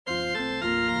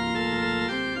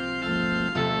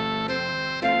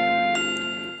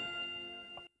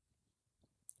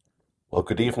Well,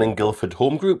 good evening, Guildford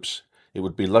Home Groups. It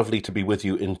would be lovely to be with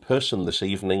you in person this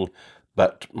evening,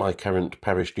 but my current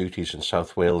parish duties in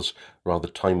South Wales rather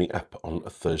tie me up on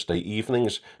Thursday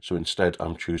evenings, so instead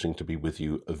I'm choosing to be with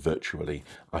you virtually.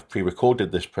 I've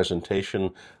pre-recorded this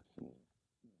presentation,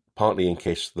 partly in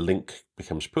case the link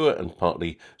becomes poor and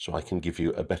partly so I can give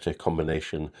you a better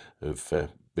combination of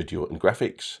video and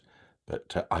graphics.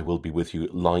 But I will be with you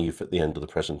live at the end of the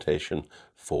presentation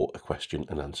for a question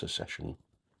and answer session.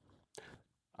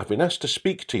 I've been asked to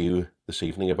speak to you this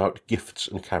evening about gifts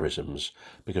and charisms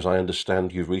because I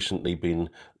understand you've recently been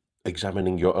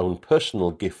examining your own personal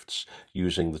gifts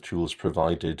using the tools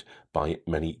provided by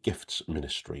many gifts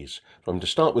ministries. So I'm going to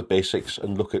start with basics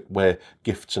and look at where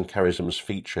gifts and charisms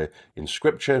feature in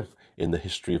Scripture, in the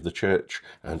history of the Church,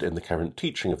 and in the current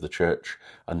teaching of the Church,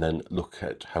 and then look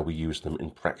at how we use them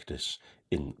in practice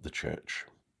in the Church.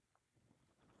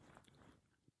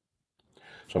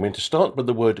 So I'm going to start with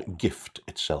the word gift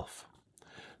itself.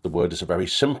 The word is a very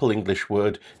simple English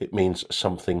word. It means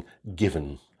something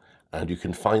given. And you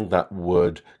can find that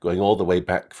word going all the way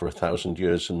back for 1,000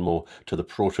 years and more to the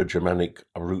Proto-Germanic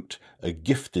root, a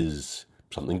gift is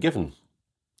something given.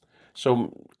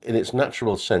 So in its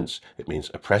natural sense, it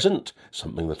means a present,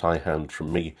 something that I hand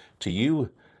from me to you.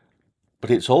 But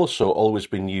it's also always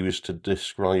been used to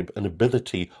describe an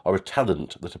ability or a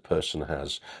talent that a person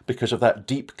has, because of that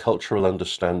deep cultural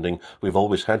understanding we've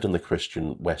always had in the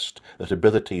Christian West, that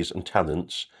abilities and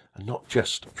talents are not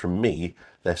just from me,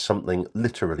 they're something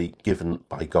literally given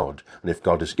by God. And if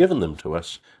God has given them to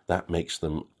us, that makes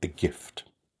them a gift.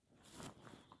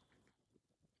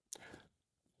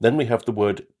 Then we have the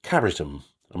word charism,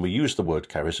 and we use the word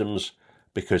charisms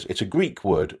because it's a Greek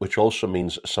word which also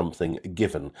means something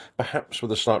given, perhaps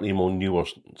with a slightly more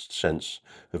nuanced sense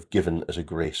of given as a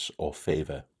grace or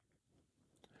favour.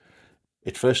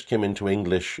 It first came into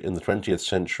English in the 20th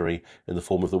century in the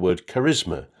form of the word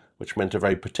charisma, which meant a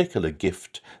very particular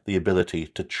gift, the ability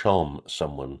to charm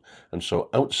someone. And so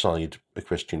outside the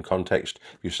Christian context,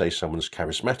 if you say someone's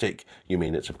charismatic, you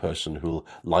mean it's a person who'll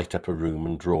light up a room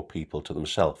and draw people to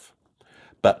themselves.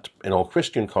 But in our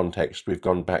Christian context, we've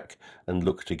gone back and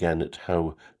looked again at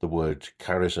how the word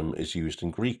charism is used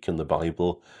in Greek in the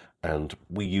Bible, and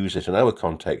we use it in our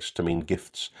context to mean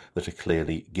gifts that are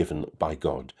clearly given by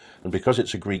God. And because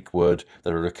it's a Greek word,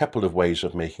 there are a couple of ways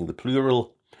of making the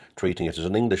plural. Treating it as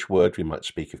an English word, we might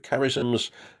speak of charisms.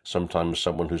 Sometimes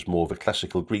someone who's more of a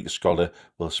classical Greek scholar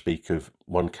will speak of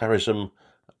one charism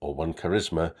or one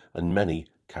charisma and many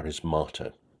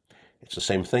charismata. It's the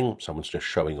same thing, someone's just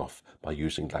showing off by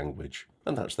using language,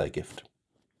 and that's their gift.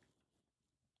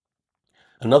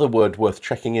 Another word worth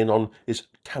checking in on is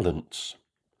talents.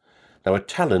 Now, a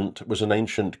talent was an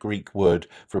ancient Greek word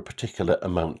for a particular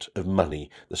amount of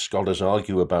money. The scholars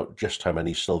argue about just how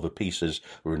many silver pieces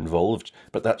were involved,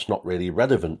 but that's not really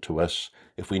relevant to us.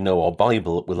 If we know our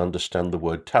Bible, we'll understand the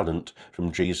word talent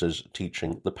from Jesus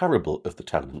teaching the parable of the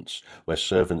talents, where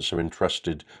servants are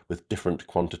entrusted with different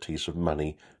quantities of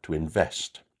money to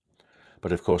invest.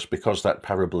 But of course, because that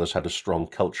parable has had a strong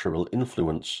cultural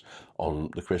influence on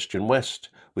the Christian West,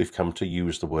 we've come to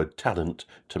use the word talent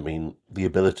to mean the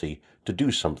ability to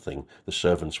do something. The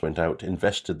servants went out,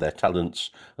 invested their talents,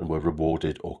 and were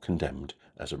rewarded or condemned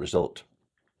as a result.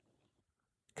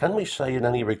 Can we say in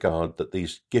any regard that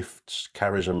these gifts,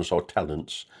 charisms, or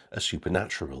talents are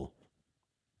supernatural?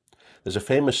 There's a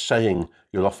famous saying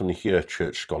you'll often hear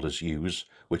church scholars use,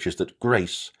 which is that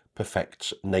grace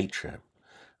perfects nature.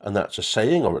 And that's a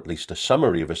saying, or at least a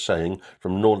summary of a saying,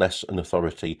 from no less an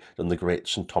authority than the great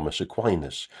St. Thomas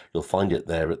Aquinas. You'll find it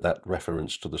there at that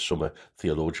reference to the Summa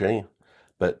Theologiae,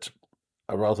 but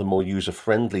a rather more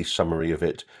user-friendly summary of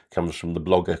it comes from the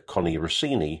blogger Connie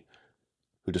Rossini,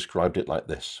 who described it like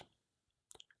this.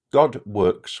 God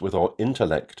works with our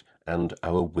intellect and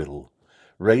our will,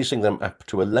 raising them up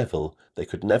to a level they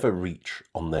could never reach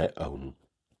on their own.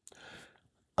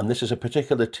 And this is a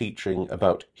particular teaching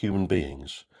about human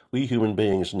beings. We human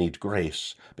beings need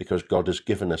grace because God has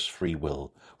given us free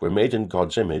will. We're made in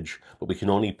God's image, but we can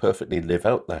only perfectly live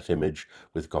out that image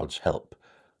with God's help.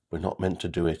 We're not meant to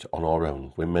do it on our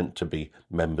own. We're meant to be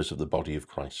members of the body of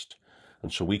Christ.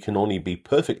 And so we can only be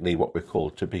perfectly what we're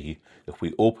called to be if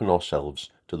we open ourselves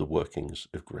to the workings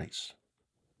of grace.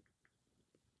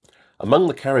 Among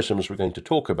the charisms we're going to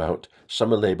talk about,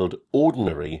 some are labelled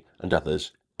ordinary and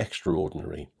others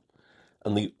extraordinary.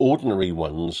 And the ordinary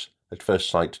ones, at first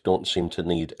sight, don't seem to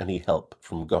need any help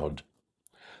from God.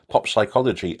 Pop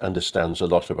psychology understands a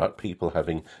lot about people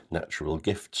having natural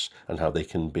gifts and how they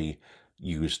can be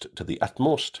used to the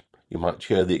utmost. You might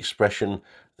hear the expression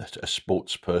that a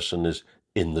sports person is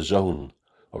in the zone,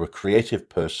 or a creative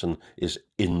person is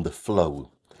in the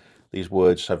flow. These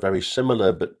words have very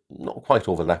similar but not quite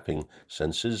overlapping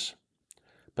senses,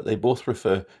 but they both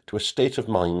refer to a state of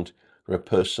mind where a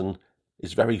person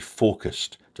is very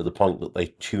focused to the point that they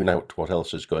tune out what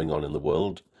else is going on in the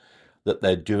world, that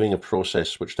they're doing a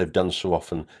process which they've done so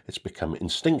often it's become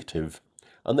instinctive,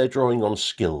 and they're drawing on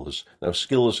skills. Now,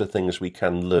 skills are things we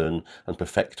can learn and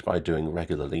perfect by doing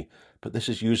regularly, but this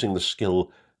is using the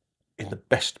skill in the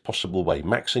best possible way,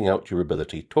 maxing out your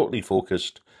ability, totally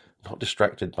focused, not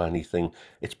distracted by anything.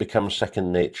 It's become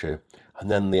second nature. And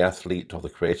then the athlete or the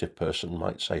creative person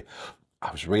might say,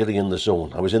 I was really in the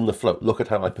zone. I was in the flow. Look at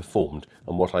how I performed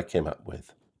and what I came up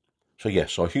with. So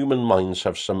yes, our human minds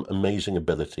have some amazing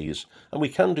abilities, and we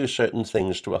can do certain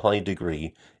things to a high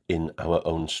degree in our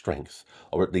own strength,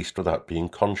 or at least without being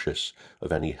conscious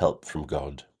of any help from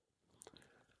God.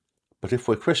 But if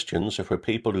we're Christians, if we're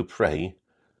people who pray,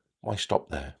 why stop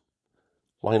there?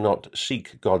 Why not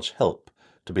seek God's help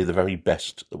to be the very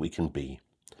best that we can be?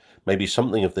 Maybe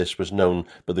something of this was known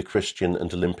by the Christian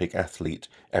and Olympic athlete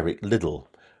Eric Liddell,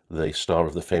 the star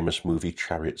of the famous movie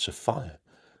Chariots of Fire,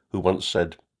 who once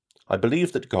said, I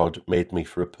believe that God made me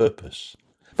for a purpose,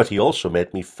 but he also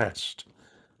made me fast,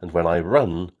 and when I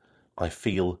run, I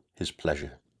feel his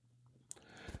pleasure.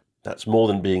 That's more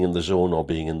than being in the zone or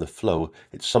being in the flow.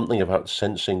 It's something about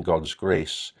sensing God's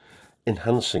grace,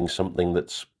 enhancing something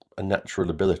that's a natural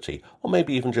ability, or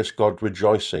maybe even just God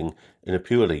rejoicing in a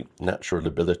purely natural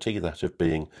ability, that of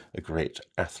being a great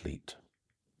athlete.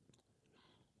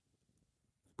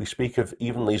 We speak of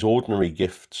even these ordinary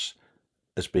gifts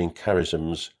as being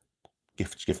charisms,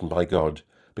 gifts given by God,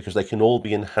 because they can all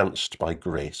be enhanced by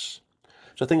grace.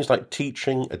 So things like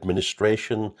teaching,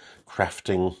 administration,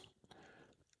 crafting,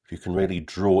 if you can really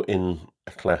draw in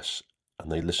a class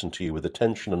and they listen to you with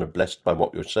attention and are blessed by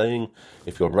what you're saying,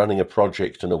 if you're running a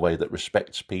project in a way that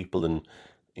respects people and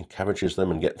encourages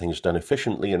them and get things done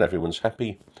efficiently and everyone's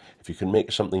happy, if you can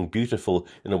make something beautiful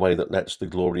in a way that lets the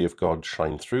glory of God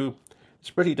shine through, it's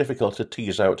pretty difficult to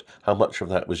tease out how much of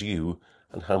that was you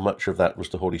and how much of that was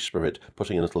the Holy Spirit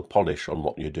putting a little polish on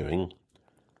what you're doing.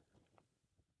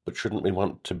 But shouldn't we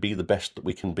want to be the best that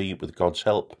we can be with God's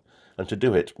help, and to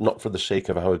do it not for the sake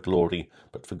of our glory,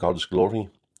 but for God's glory?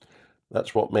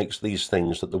 That's what makes these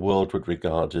things that the world would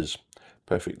regard as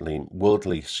perfectly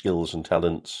worldly skills and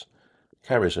talents,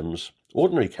 charisms,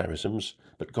 ordinary charisms,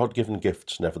 but God-given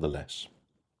gifts nevertheless.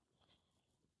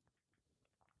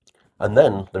 And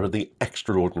then there are the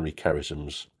extraordinary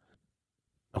charisms.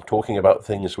 I'm talking about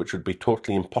things which would be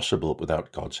totally impossible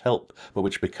without God's help, but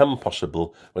which become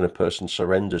possible when a person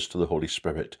surrenders to the Holy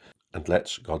Spirit and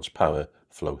lets God's power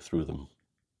flow through them.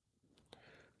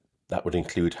 That would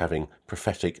include having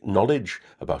prophetic knowledge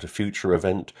about a future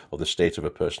event or the state of a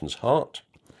person's heart.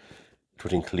 It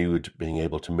would include being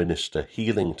able to minister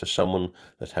healing to someone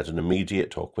that had an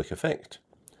immediate or quick effect.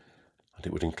 And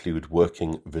it would include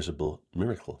working visible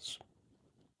miracles.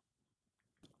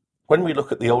 When we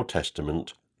look at the Old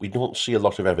Testament, we don't see a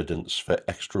lot of evidence for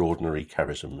extraordinary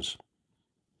charisms.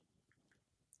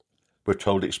 We're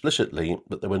told explicitly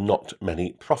that there were not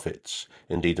many prophets.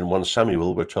 Indeed, in 1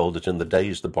 Samuel, we're told that in the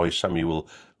days the boy Samuel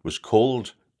was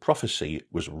called, prophecy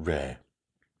was rare.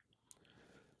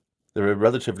 There are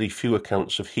relatively few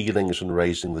accounts of healings and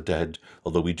raising the dead,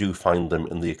 although we do find them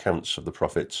in the accounts of the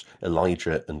prophets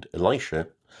Elijah and Elisha.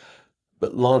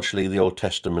 But largely the Old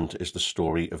Testament is the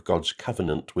story of God's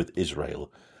covenant with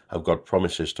Israel, how God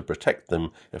promises to protect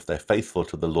them if they're faithful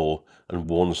to the law and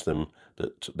warns them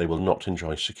that they will not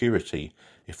enjoy security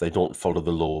if they don't follow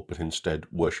the law but instead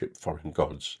worship foreign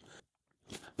gods.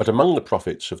 But among the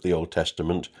prophets of the Old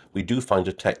Testament, we do find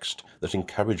a text that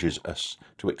encourages us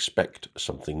to expect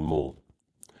something more.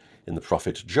 In the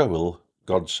prophet Joel,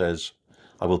 God says,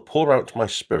 I will pour out my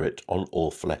spirit on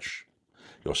all flesh.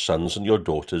 Your sons and your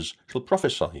daughters shall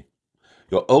prophesy.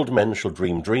 Your old men shall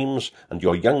dream dreams, and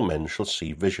your young men shall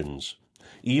see visions.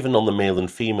 Even on the male and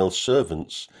female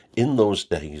servants, in those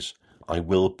days, I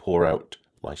will pour out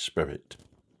my spirit.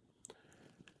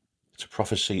 It's a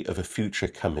prophecy of a future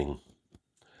coming,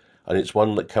 and it's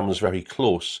one that comes very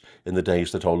close in the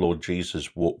days that our Lord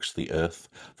Jesus walks the earth.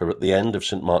 For at the end of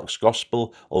St. Mark's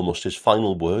Gospel, almost his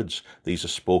final words, these are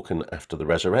spoken after the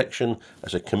resurrection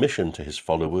as a commission to his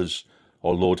followers.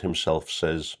 Our Lord himself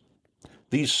says,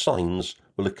 these signs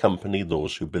will accompany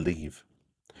those who believe.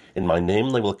 In my name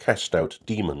they will cast out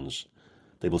demons.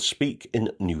 They will speak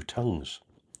in new tongues.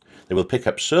 They will pick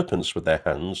up serpents with their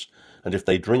hands, and if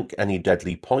they drink any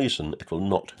deadly poison, it will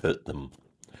not hurt them.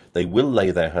 They will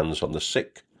lay their hands on the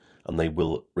sick, and they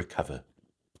will recover.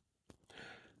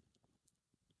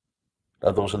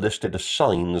 Now, those are listed as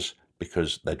signs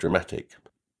because they're dramatic.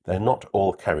 They're not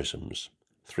all charisms.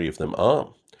 3 of them are.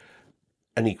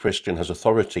 Any Christian has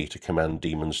authority to command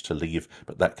demons to leave,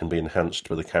 but that can be enhanced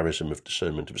with a charism of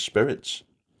discernment of spirits.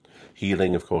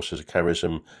 Healing, of course, is a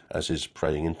charism, as is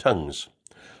praying in tongues.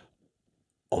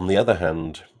 On the other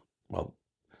hand, well,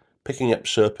 picking up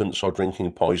serpents or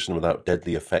drinking poison without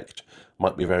deadly effect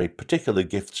might be very particular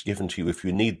gifts given to you if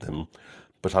you need them,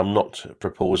 but I'm not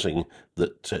proposing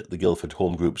that the Guildford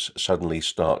Home Groups suddenly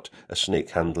start a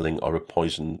snake handling or a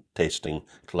poison tasting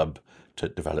club to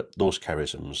develop those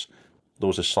charisms.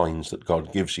 Those are signs that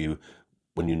God gives you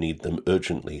when you need them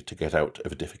urgently to get out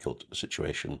of a difficult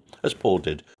situation, as Paul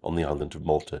did on the island of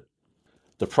Malta.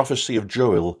 The prophecy of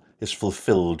Joel is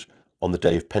fulfilled on the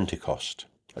day of Pentecost,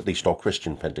 at least our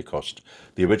Christian Pentecost.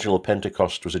 The original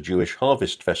Pentecost was a Jewish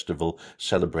harvest festival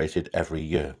celebrated every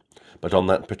year. But on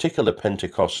that particular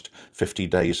Pentecost, 50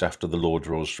 days after the Lord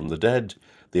rose from the dead,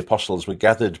 the apostles were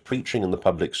gathered preaching in the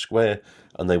public square,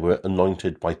 and they were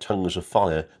anointed by tongues of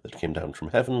fire that came down from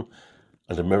heaven,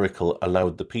 and a miracle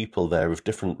allowed the people there of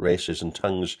different races and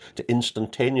tongues to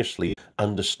instantaneously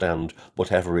understand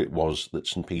whatever it was that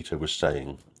St. Peter was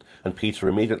saying. And Peter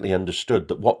immediately understood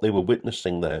that what they were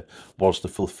witnessing there was the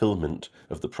fulfillment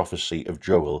of the prophecy of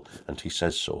Joel, and he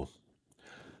says so.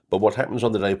 But what happens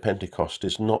on the day of Pentecost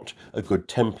is not a good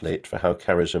template for how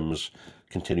charisms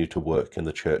continue to work in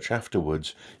the church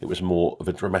afterwards. It was more of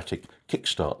a dramatic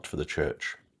kickstart for the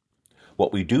church.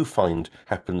 What we do find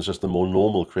happens as the more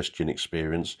normal Christian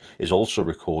experience is also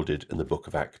recorded in the book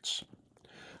of Acts.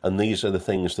 And these are the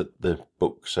things that the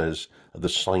book says are the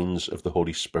signs of the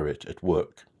Holy Spirit at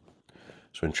work.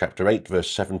 So in chapter 8, verse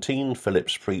 17,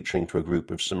 Philip's preaching to a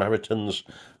group of Samaritans,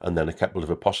 and then a couple of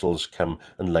apostles come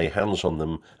and lay hands on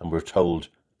them, and we're told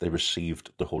they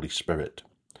received the Holy Spirit.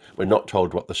 We're not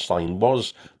told what the sign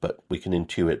was, but we can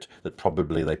intuit that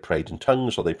probably they prayed in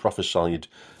tongues or they prophesied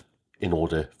in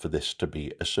order for this to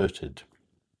be asserted.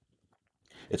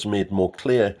 It's made more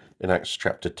clear in Acts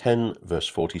chapter 10, verse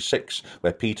 46,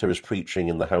 where Peter is preaching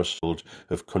in the household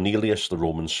of Cornelius, the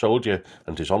Roman soldier,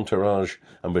 and his entourage,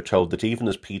 and we're told that even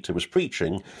as Peter was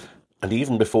preaching, and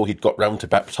even before he'd got round to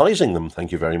baptizing them,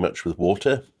 thank you very much, with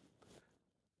water,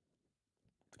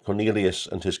 Cornelius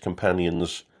and his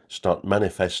companions start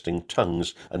manifesting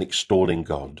tongues and extolling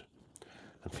God.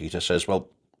 And Peter says, well,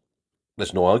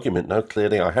 there's no argument now.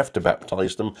 Clearly I have to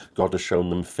baptize them. God has shown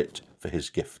them fit for his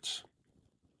gifts.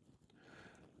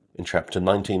 In chapter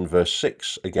 19, verse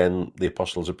 6, again, the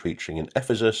apostles are preaching in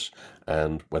Ephesus,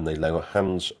 and when they lay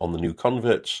hands on the new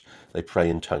converts, they pray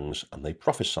in tongues and they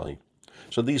prophesy.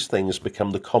 So these things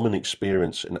become the common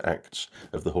experience in Acts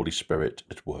of the Holy Spirit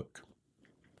at work.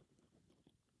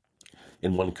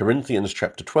 In 1 Corinthians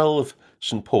chapter 12,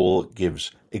 St. Paul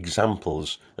gives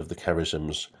examples of the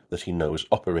charisms that he knows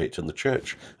operate in the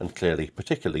church, and clearly,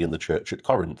 particularly in the church at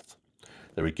Corinth.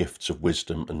 There are gifts of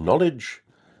wisdom and knowledge.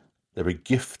 There are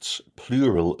gifts,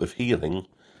 plural, of healing.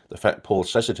 The fact Paul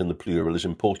says it in the plural is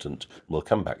important, and we'll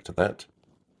come back to that.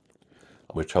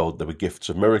 And we're told there were gifts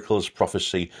of miracles,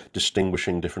 prophecy,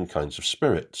 distinguishing different kinds of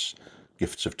spirits,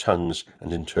 gifts of tongues,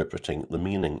 and interpreting the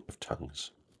meaning of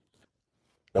tongues.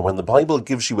 Now, when the Bible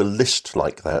gives you a list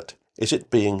like that, is it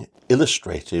being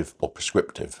illustrative or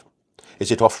prescriptive?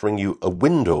 Is it offering you a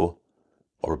window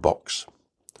or a box?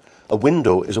 A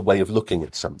window is a way of looking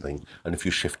at something, and if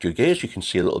you shift your gaze, you can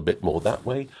see a little bit more that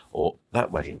way or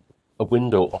that way. A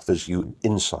window offers you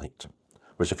insight.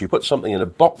 Whereas if you put something in a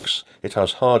box, it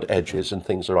has hard edges and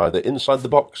things are either inside the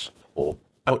box or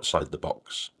outside the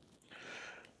box.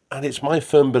 And it's my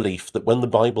firm belief that when the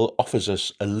Bible offers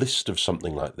us a list of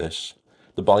something like this,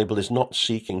 the Bible is not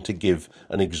seeking to give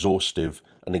an exhaustive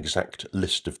and exact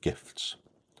list of gifts.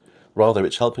 Rather,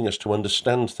 it's helping us to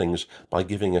understand things by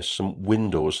giving us some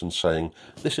windows and saying,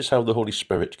 this is how the Holy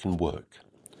Spirit can work.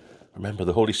 Remember,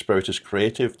 the Holy Spirit is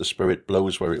creative. The Spirit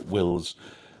blows where it wills.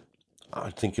 I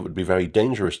think it would be very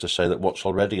dangerous to say that what's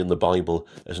already in the Bible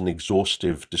is an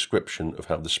exhaustive description of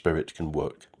how the Spirit can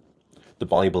work. The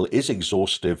Bible is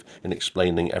exhaustive in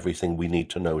explaining everything we need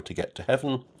to know to get to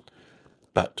heaven,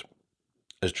 but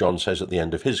as John says at the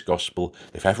end of his gospel,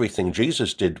 if everything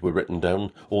Jesus did were written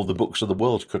down, all the books of the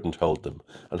world couldn't hold them,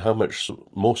 and how much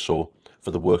more so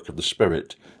for the work of the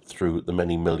Spirit through the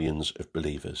many millions of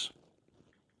believers.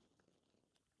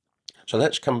 So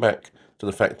let's come back to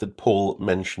the fact that Paul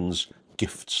mentions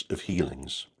gifts of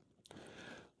healings.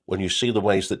 When you see the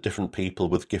ways that different people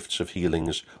with gifts of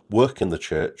healings work in the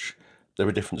church, there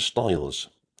are different styles.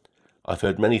 I've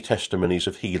heard many testimonies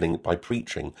of healing by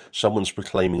preaching. Someone's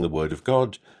proclaiming the word of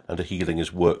God, and a healing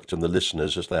is worked in the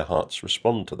listeners as their hearts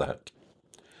respond to that.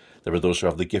 There are those who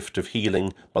have the gift of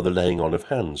healing by the laying on of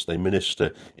hands. They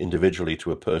minister individually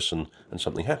to a person and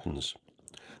something happens.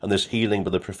 And there's healing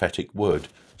by the prophetic word.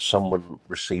 Someone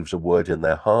receives a word in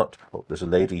their heart. Oh, there's a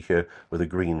lady here with a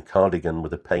green cardigan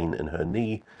with a pain in her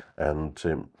knee,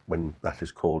 and when that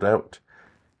is called out,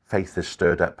 faith is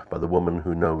stirred up by the woman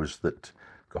who knows that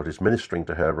God is ministering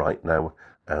to her right now,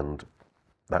 and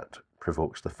that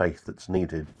provokes the faith that's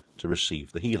needed to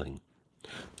receive the healing.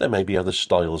 There may be other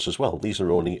styles as well. These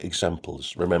are only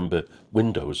examples. Remember,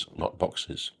 windows, not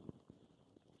boxes.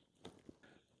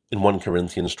 In 1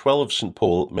 Corinthians 12, St.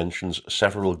 Paul mentions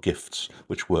several gifts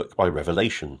which work by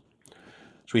revelation.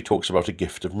 So he talks about a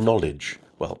gift of knowledge.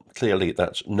 Well, clearly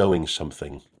that's knowing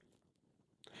something.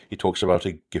 He talks about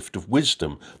a gift of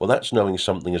wisdom. Well, that's knowing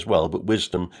something as well, but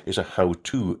wisdom is a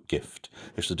how-to gift.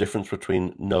 It's the difference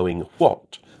between knowing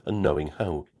what and knowing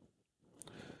how.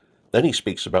 Then he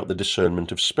speaks about the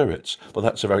discernment of spirits. Well,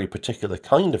 that's a very particular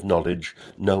kind of knowledge,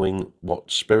 knowing what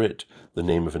spirit, the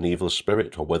name of an evil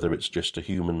spirit, or whether it's just a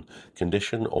human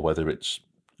condition, or whether it's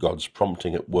God's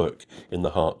prompting at work in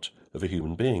the heart of a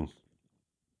human being.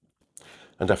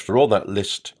 And after all that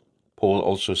list, Paul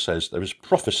also says there is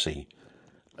prophecy.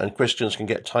 And Christians can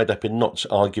get tied up in knots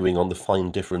arguing on the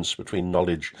fine difference between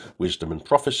knowledge, wisdom, and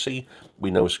prophecy. We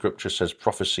know Scripture says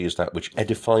prophecy is that which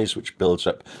edifies, which builds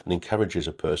up and encourages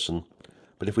a person.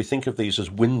 But if we think of these as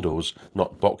windows,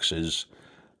 not boxes,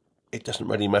 it doesn't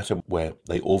really matter where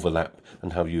they overlap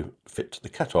and how you fit the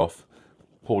cutoff.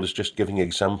 Paul is just giving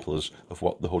examples of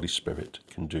what the Holy Spirit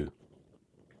can do.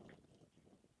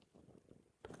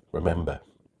 Remember,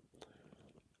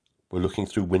 we're looking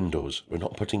through windows. We're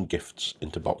not putting gifts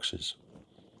into boxes.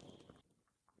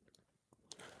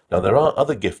 Now, there are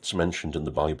other gifts mentioned in the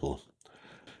Bible.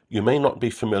 You may not be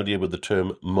familiar with the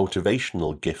term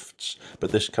motivational gifts,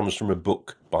 but this comes from a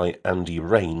book by Andy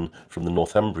Rain from the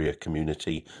Northumbria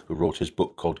community, who wrote his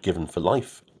book called Given for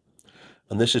Life.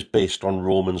 And this is based on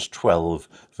Romans 12,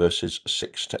 verses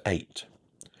 6 to 8.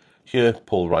 Here,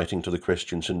 Paul, writing to the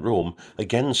Christians in Rome,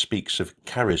 again speaks of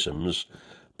charisms,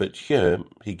 but here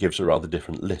he gives a rather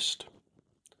different list.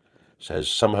 It says,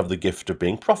 some have the gift of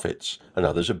being prophets, and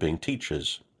others of being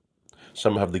teachers.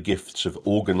 Some have the gifts of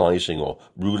organizing or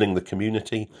ruling the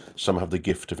community. Some have the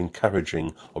gift of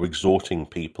encouraging or exhorting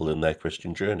people in their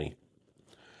Christian journey.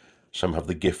 Some have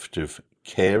the gift of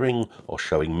caring or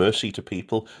showing mercy to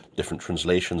people. Different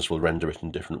translations will render it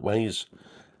in different ways.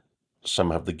 Some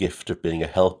have the gift of being a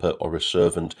helper or a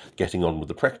servant, getting on with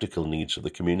the practical needs of the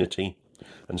community.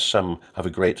 And some have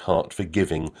a great heart for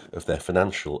giving of their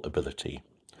financial ability.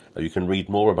 Now, you can read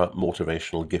more about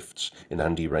motivational gifts in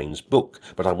Andy Rain's book,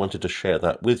 but I wanted to share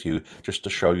that with you just to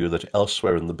show you that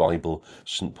elsewhere in the Bible,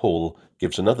 St. Paul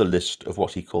gives another list of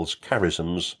what he calls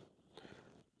charisms,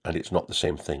 and it's not the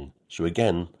same thing. So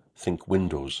again, think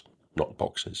windows, not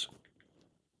boxes.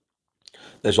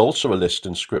 There's also a list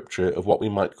in Scripture of what we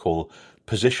might call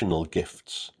positional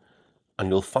gifts, and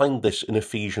you'll find this in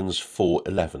Ephesians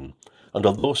 4:11. And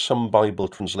although some Bible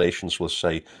translations will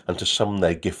say, and to some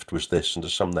their gift was this, and to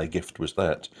some their gift was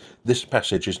that, this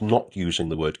passage is not using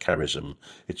the word charism.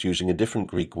 It's using a different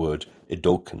Greek word,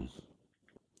 idoken.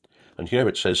 And here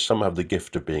it says some have the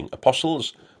gift of being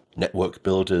apostles, network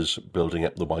builders, building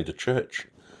up the wider church.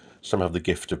 Some have the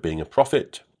gift of being a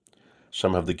prophet.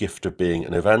 Some have the gift of being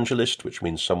an evangelist, which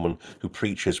means someone who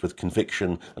preaches with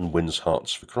conviction and wins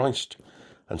hearts for Christ.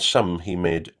 And some he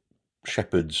made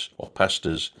shepherds or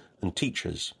pastors and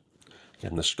teachers.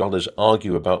 And the scholars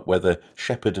argue about whether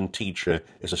shepherd and teacher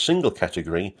is a single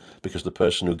category because the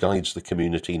person who guides the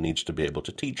community needs to be able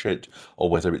to teach it, or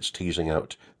whether it's teasing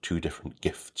out two different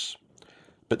gifts.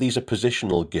 But these are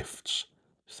positional gifts.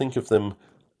 Think of them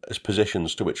as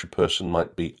positions to which a person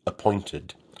might be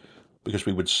appointed, because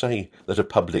we would say that a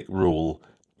public role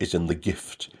is in the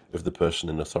gift of the person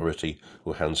in authority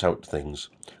who hands out things.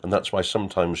 And that's why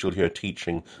sometimes you'll hear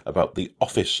teaching about the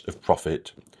office of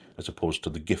prophet as opposed to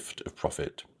the gift of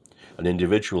prophet. An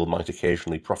individual might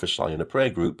occasionally prophesy in a prayer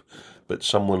group, but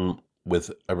someone with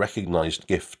a recognized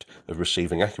gift of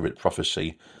receiving accurate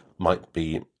prophecy might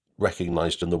be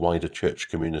recognized in the wider church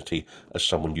community as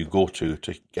someone you go to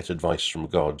get advice from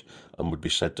God, and would be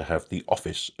said to have the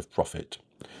office of prophet.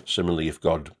 Similarly, if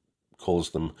God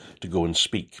calls them to go and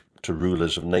speak to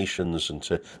rulers of nations and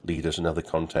to leaders in other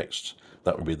contexts,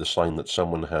 that would be the sign that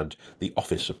someone had the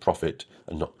office of prophet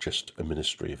and not just a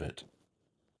ministry of it.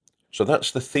 So that's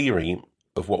the theory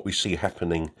of what we see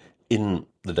happening in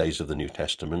the days of the New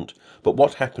Testament. But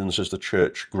what happens as the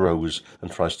church grows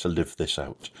and tries to live this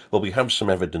out? Well, we have some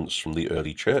evidence from the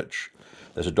early church.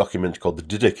 There's a document called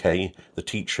the Didache, the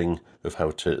teaching of how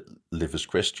to live as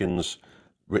Christians,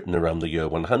 written around the year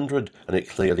 100, and it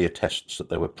clearly attests that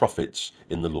there were prophets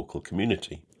in the local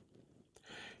community.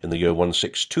 In the year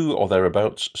 162 or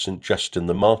thereabouts, St. Justin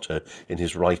the Martyr in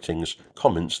his writings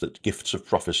comments that gifts of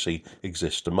prophecy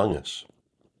exist among us.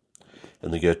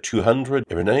 In the year 200,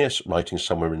 Irenaeus, writing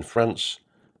somewhere in France,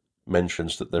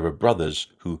 mentions that there are brothers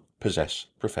who possess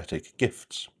prophetic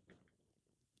gifts.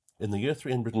 In the year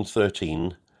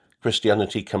 313,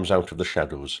 Christianity comes out of the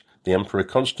shadows. The Emperor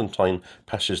Constantine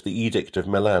passes the Edict of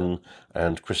Milan,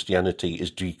 and Christianity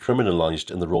is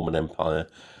decriminalized in the Roman Empire,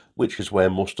 which is where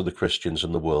most of the Christians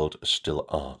in the world still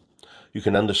are. You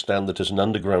can understand that as an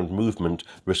underground movement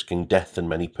risking death and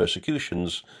many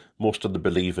persecutions, most of the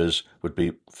believers would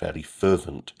be fairly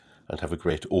fervent and have a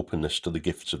great openness to the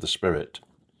gifts of the Spirit.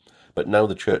 But now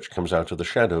the church comes out of the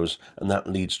shadows, and that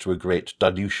leads to a great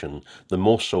dilution, the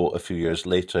more so a few years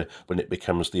later when it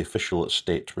becomes the official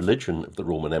state religion of the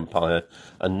Roman Empire,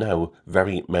 and now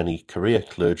very many career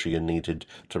clergy are needed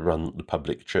to run the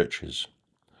public churches.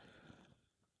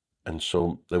 And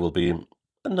so there will be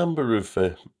a number of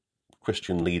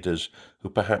Christian leaders who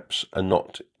perhaps are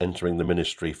not entering the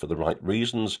ministry for the right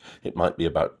reasons. It might be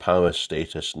about power,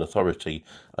 status, and authority,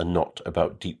 and not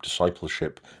about deep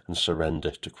discipleship and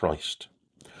surrender to Christ.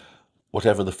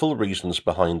 Whatever the full reasons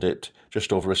behind it,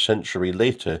 just over a century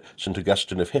later, St.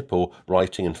 Augustine of Hippo,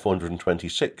 writing in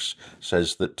 426,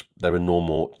 says that there are no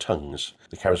more tongues.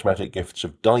 The charismatic gifts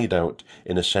have died out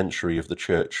in a century of the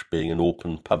church being an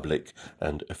open, public,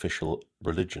 and official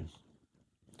religion.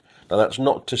 Now, that's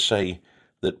not to say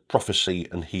that prophecy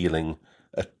and healing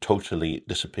are totally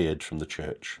disappeared from the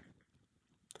church.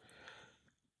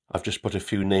 I've just put a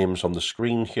few names on the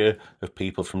screen here of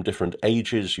people from different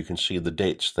ages. You can see the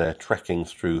dates there trekking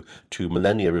through 2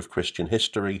 millennia of Christian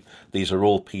history. These are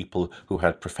all people who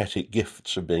had prophetic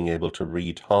gifts of being able to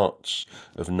read hearts,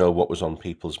 of know what was on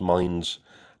people's minds.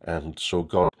 And so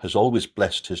God has always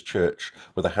blessed his church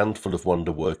with a handful of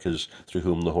wonder workers through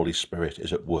whom the Holy Spirit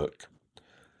is at work.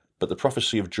 But the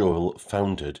prophecy of Joel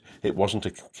founded, it wasn't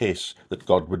a case that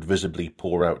God would visibly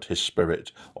pour out his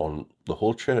Spirit on the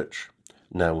whole church.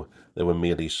 Now, there were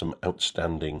merely some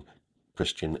outstanding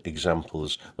Christian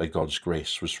examples where God's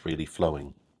grace was freely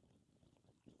flowing.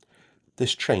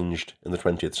 This changed in the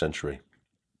 20th century.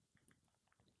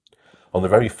 On the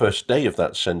very first day of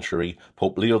that century,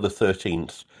 Pope Leo XIII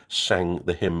sang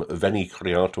the hymn Veni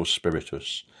Creator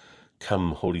Spiritus,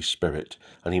 Come, Holy Spirit,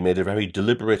 and he made a very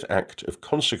deliberate act of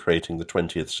consecrating the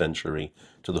 20th century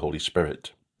to the Holy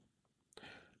Spirit.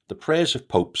 The prayers of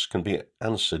popes can be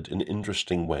answered in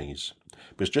interesting ways,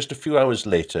 because just a few hours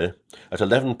later, at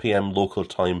 11 p.m. local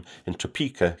time in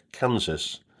Topeka,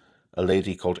 Kansas, a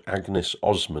lady called Agnes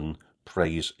Osman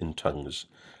prays in tongues.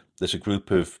 There's a group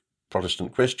of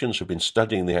Protestant Christians who've been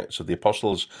studying the Acts of the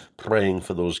Apostles, praying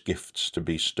for those gifts to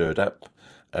be stirred up,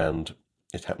 and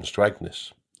it happens to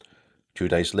Agnes. 2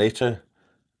 days later,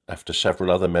 after several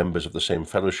other members of the same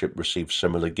fellowship receive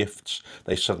similar gifts,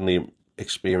 they suddenly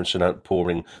experience an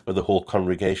outpouring where the whole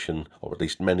congregation, or at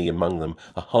least many among them,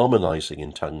 are harmonizing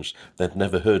in tongues. They'd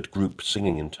never heard group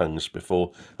singing in tongues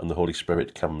before, and the Holy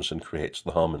Spirit comes and creates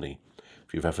the harmony.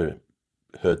 If you've ever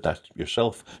heard that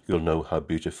yourself, you'll know how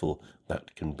beautiful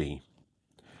that can be.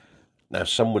 Now,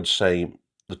 some would say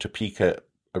the Topeka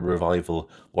revival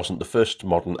wasn't the first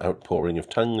modern outpouring of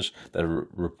tongues. There are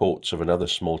reports of another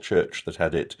small church that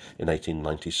had it in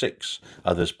 1896.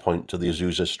 Others point to the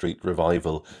Azusa Street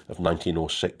revival of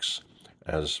 1906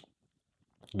 as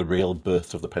the real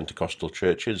birth of the Pentecostal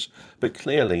churches. But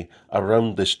clearly,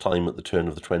 around this time at the turn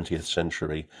of the 20th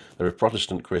century, there are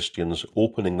Protestant Christians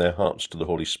opening their hearts to the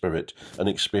Holy Spirit and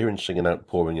experiencing an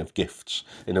outpouring of gifts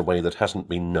in a way that hasn't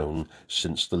been known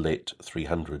since the late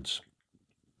 300s.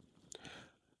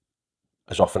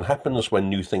 As often happens when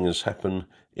new things happen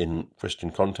in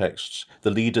Christian contexts,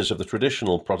 the leaders of the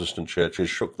traditional Protestant churches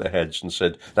shook their heads and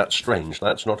said, that's strange,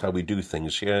 that's not how we do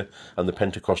things here, and the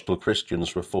Pentecostal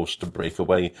Christians were forced to break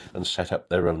away and set up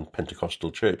their own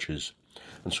Pentecostal churches.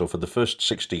 And so for the first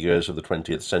 60 years of the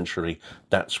 20th century,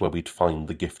 that's where we'd find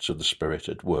the gifts of the Spirit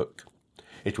at work.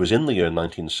 It was in the year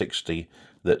 1960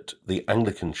 that the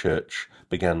Anglican Church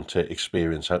began to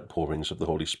experience outpourings of the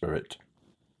Holy Spirit.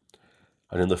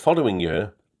 And in the following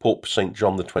year, Pope St.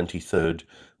 John the 23rd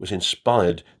was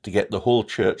inspired to get the whole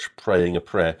church praying a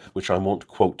prayer, which I won't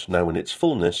quote now in its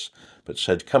fullness, but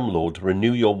said, Come, Lord,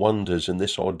 renew your wonders in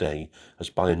this our day as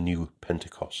by a new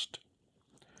Pentecost.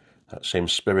 That same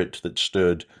spirit that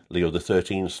stirred Leo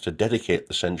XIII to dedicate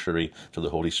the century to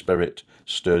the Holy Spirit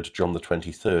stirred John the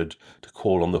 23rd to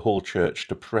call on the whole church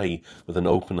to pray with an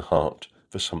open heart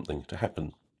for something to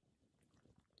happen.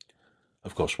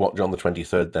 Of course, what John the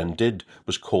 23rd then did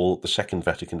was call the Second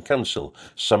Vatican Council,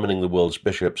 summoning the world's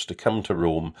bishops to come to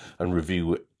Rome and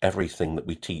review everything that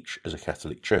we teach as a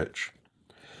Catholic Church.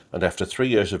 And after 3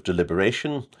 years of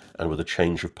deliberation, and with a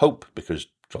change of Pope, because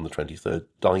John the 23rd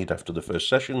died after the first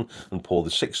session and Paul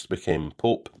VI became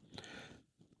Pope,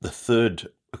 the 3rd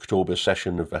October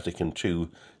session of Vatican II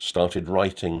started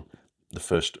writing the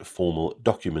first formal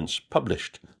documents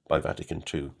published by Vatican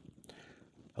II.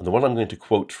 And the one I'm going to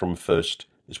quote from first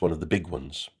is one of the big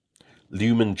ones.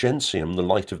 Lumen Gentium, the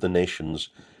light of the nations,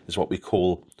 is what we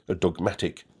call a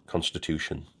dogmatic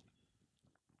constitution.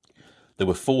 There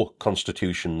were 4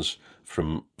 constitutions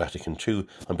from Vatican II,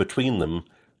 and between them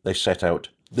they set out,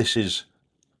 this is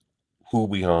who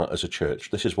we are as a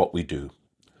church, this is what we do.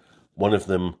 One of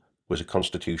them was a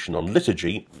constitution on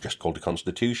liturgy, just called a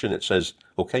constitution. It says,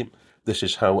 okay, this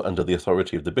is how, under the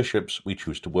authority of the bishops, we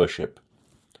choose to worship.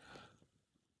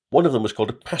 One of them was called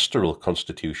a pastoral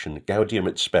constitution, Gaudium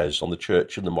et Spes, on the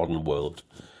church in the modern world.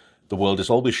 The world is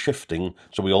always shifting,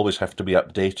 so we always have to be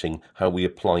updating how we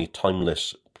apply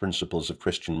timeless principles of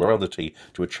Christian morality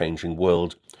to a changing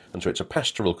world. And so it's a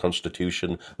pastoral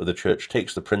constitution where the church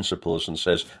takes the principles and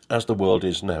says, as the world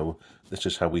is now, this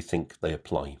is how we think they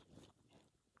apply.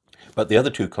 But the other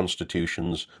 2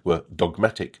 constitutions were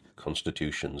dogmatic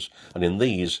constitutions, and in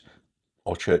these,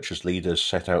 our church's leaders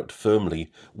set out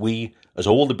firmly, we, as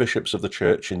all the bishops of the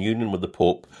church in union with the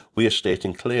Pope, we are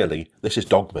stating clearly, this is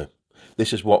dogma.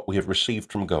 This is what we have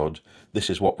received from God. This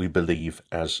is what we believe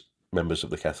as members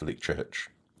of the Catholic Church.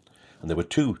 And there were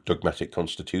 2 dogmatic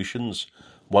constitutions.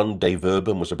 One, De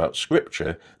Verbum, was about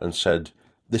Scripture and said,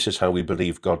 this is how we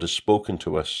believe God has spoken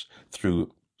to us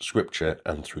through Scripture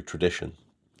and through tradition.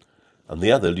 And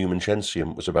the other, Lumen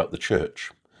Gentium, was about the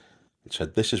Church. It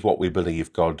said, this is what we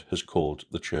believe God has called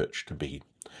the Church to be.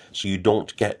 So you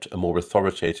don't get a more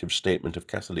authoritative statement of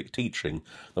Catholic teaching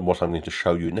than what I'm going to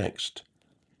show you next.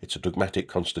 It's a dogmatic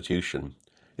constitution.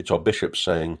 It's our bishops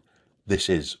saying, this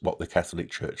is what the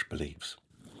Catholic Church believes.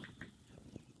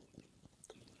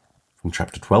 From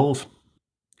chapter 12,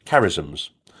 Charisms,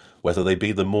 whether they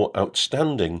be the more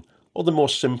outstanding or the more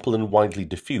simple and widely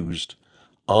diffused,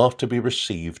 are to be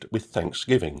received with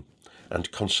thanksgiving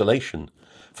and consolation,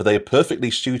 for they are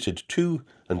perfectly suited to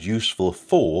and useful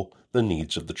for the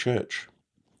needs of the Church.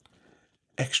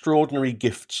 Extraordinary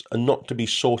gifts are not to be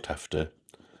sought after,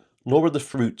 nor are the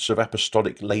fruits of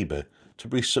apostolic labour to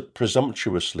be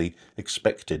presumptuously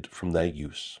expected from their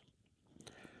use.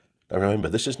 Now remember,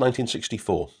 this is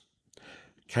 1964.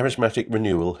 Charismatic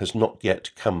renewal has not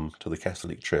yet come to the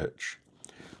Catholic Church.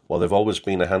 While there have always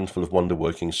been a handful of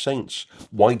wonder-working saints,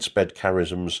 widespread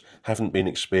charisms haven't been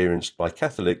experienced by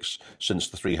Catholics since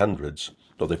the 300s,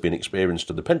 though they've been experienced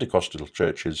in the Pentecostal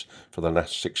churches for the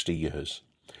last 60 years.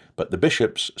 But the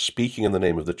bishops, speaking in the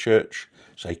name of the Church,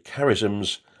 say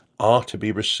charisms are to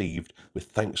be received with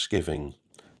thanksgiving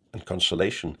and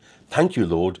consolation. Thank you,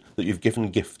 Lord, that you've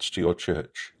given gifts to your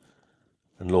Church.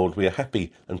 And Lord, we are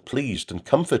happy and pleased and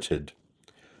comforted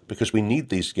because we need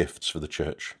these gifts for the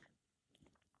Church.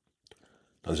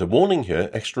 Now, there's a warning here,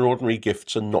 extraordinary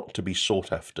gifts are not to be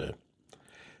sought after.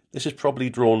 This is probably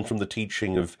drawn from the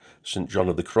teaching of St. John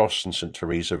of the Cross and St.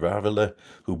 Teresa of Avila,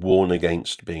 who warn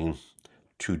against being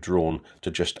too drawn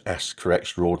to just ask for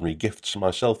extraordinary gifts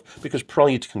myself, because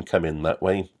pride can come in that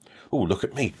way. Oh, look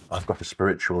at me, I've got a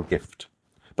spiritual gift.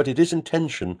 But it is in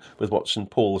tension with what St.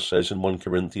 Paul says in 1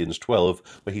 Corinthians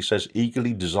 12, where he says,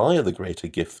 eagerly desire the greater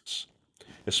gifts,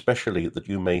 especially that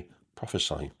you may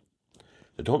prophesy.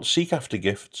 So don't seek after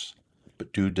gifts,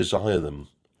 but do desire them.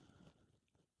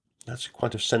 That's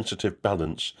quite a sensitive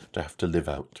balance to have to live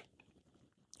out.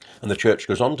 And the Church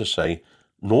goes on to say,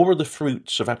 nor are the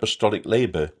fruits of apostolic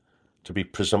labour to be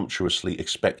presumptuously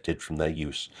expected from their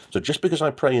use. So just because I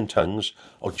pray in tongues,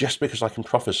 or just because I can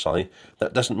prophesy,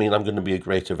 that doesn't mean I'm going to be a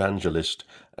great evangelist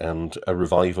and a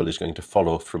revival is going to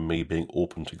follow from me being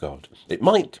open to God. It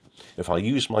might, if I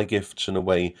use my gifts in a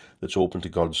way that's open to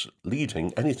God's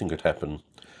leading, anything could happen.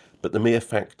 But the mere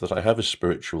fact that I have a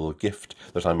spiritual gift,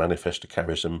 that I manifest a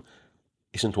charism,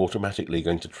 isn't automatically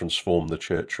going to transform the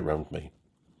Church around me.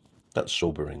 That's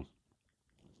sobering.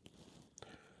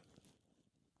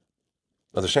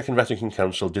 Now, the Second Vatican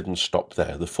Council didn't stop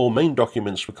there. The 4 main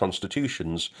documents were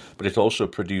constitutions, but it also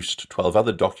produced 12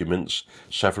 other documents,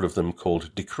 several of them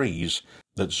called decrees,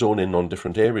 that zone in on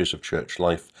different areas of church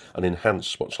life and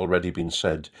enhance what's already been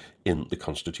said in the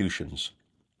constitutions.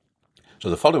 So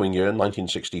the following year,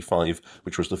 1965,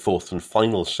 which was the 4th and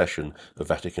final session of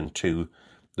Vatican II,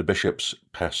 the bishops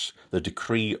pass the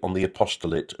Decree on the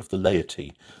Apostolate of the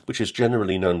Laity, which is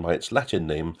generally known by its Latin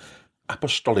name,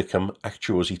 Apostolicum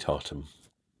Actuositatem.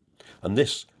 and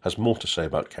this has more to say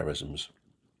about charisms.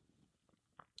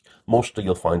 Mostly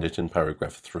you'll find it in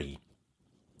paragraph 3.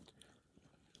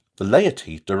 The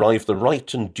laity derive the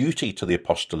right and duty to the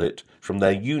apostolate from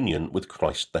their union with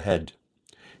Christ the head.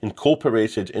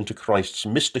 Incorporated into Christ's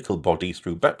mystical body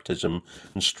through baptism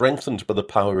and strengthened by the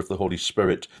power of the Holy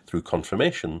Spirit through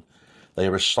confirmation, they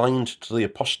are assigned to the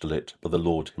apostolate by the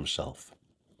Lord himself.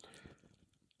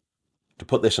 To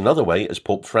put this another way, as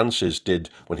Pope Francis did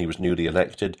when he was newly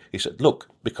elected, he said, look,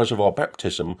 because of our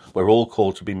baptism, we're all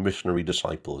called to be missionary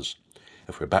disciples.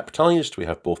 If we're baptized, we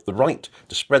have both the right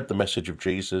to spread the message of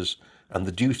Jesus and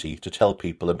the duty to tell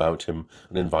people about him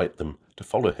and invite them to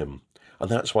follow him. And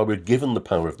that's why we're given the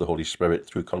power of the Holy Spirit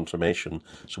through confirmation,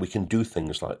 so we can do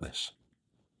things like this.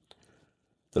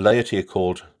 The laity are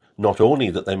called not only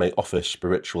that they may offer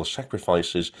spiritual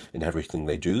sacrifices in everything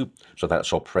they do, so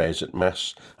that's our prayers at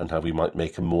Mass and how we might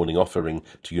make a morning offering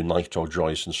to unite our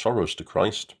joys and sorrows to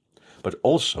Christ, but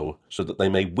also so that they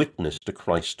may witness to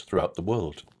Christ throughout the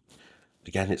world.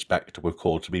 Again, it's back to we're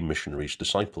called to be missionaries,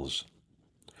 disciples.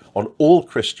 On all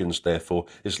Christians, therefore,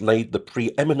 is laid the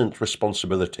preeminent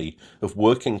responsibility of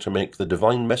working to make the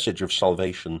divine message of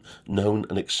salvation known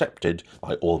and accepted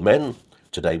by all men,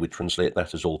 today we translate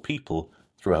that as all people,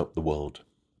 throughout the world.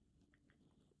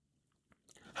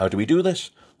 How do we do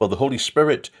this? Well, the Holy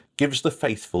Spirit gives the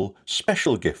faithful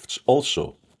special gifts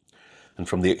also. And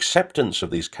from the acceptance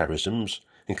of these charisms,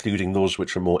 including those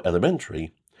which are more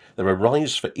elementary, there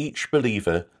arise for each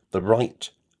believer the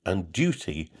right and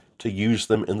duty to use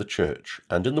them in the church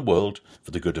and in the world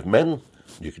for the good of men,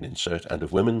 you can insert, and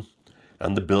of women,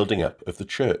 and the building up of the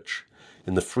church,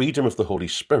 in the freedom of the Holy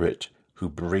Spirit, who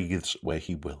breathes where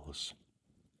he wills.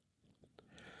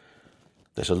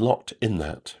 There's a lot in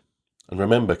that. And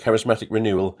remember, charismatic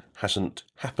renewal hasn't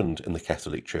happened in the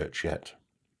Catholic Church yet.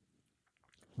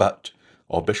 But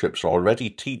our bishops are already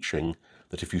teaching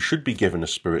that if you should be given a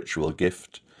spiritual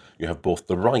gift, you have both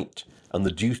the right and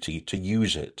the duty to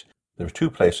use it. There are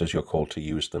two places you're called to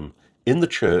use them, in the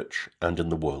church and in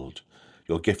the world.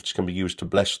 Your gifts can be used to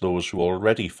bless those who are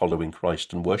already following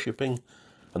Christ and worshipping,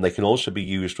 and they can also be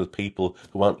used with people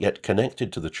who aren't yet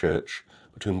connected to the church,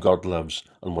 but whom God loves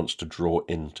and wants to draw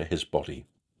into his body.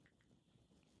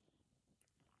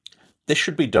 This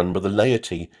should be done by the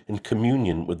laity in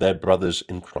communion with their brothers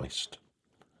in Christ,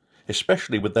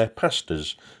 especially with their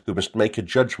pastors, who must make a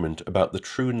judgment about the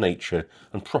true nature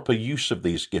and proper use of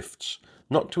these gifts,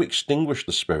 not to extinguish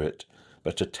the Spirit,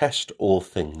 but to test all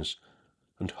things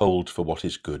and hold for what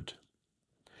is good.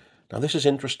 Now, this is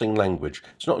interesting language.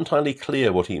 It's not entirely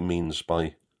clear what they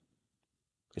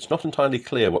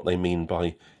mean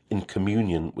by in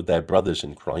communion with their brothers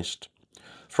in Christ.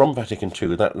 From Vatican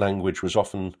II, that language was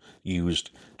often used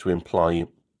to imply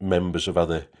members of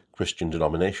other Christian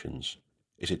denominations.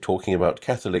 Is it talking about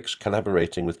Catholics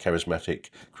collaborating with charismatic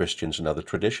Christians and other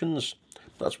traditions?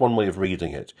 That's one way of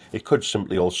reading it. It could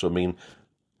simply also mean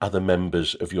other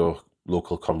members of your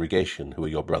local congregation who are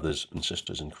your brothers and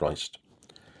sisters in Christ.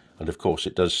 And of course,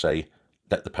 it does say,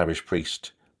 let the parish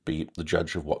priest be the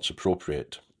judge of what's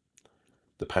appropriate.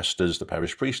 The pastors, the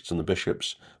parish priests, and the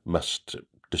bishops must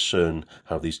discern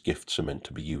how these gifts are meant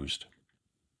to be used.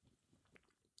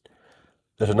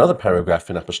 There's another paragraph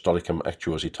in Apostolicam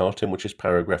Actuositatem, which is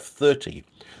paragraph 30,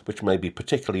 which may be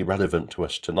particularly relevant to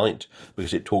us tonight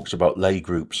because it talks about lay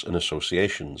groups and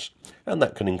associations, and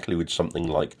that can include something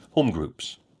like home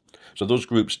groups. So those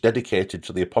groups dedicated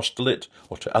to the apostolate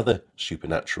or to other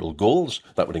supernatural goals,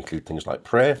 that would include things like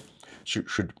prayer,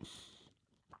 should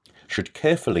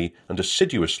carefully and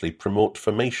assiduously promote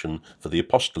formation for the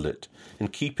apostolate in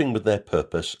keeping with their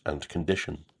purpose and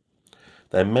condition.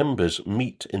 Their members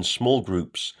meet in small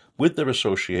groups with their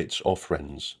associates or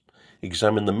friends,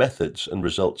 examine the methods and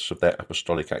results of their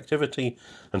apostolic activity,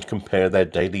 and compare their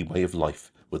daily way of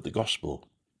life with the gospel.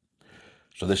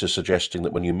 So this is suggesting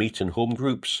that when you meet in home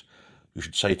groups, you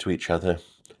should say to each other,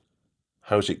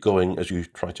 how's it going as you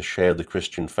try to share the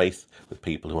Christian faith with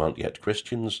people who aren't yet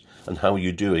Christians, and how are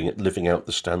you doing at living out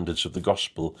the standards of the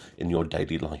gospel in your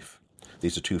daily life?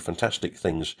 These are two fantastic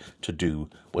things to do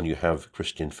when you have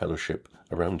Christian fellowship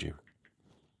around you.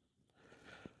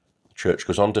 The Church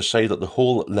goes on to say that the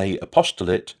whole lay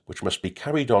apostolate, which must be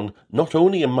carried on not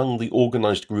only among the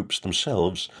organised groups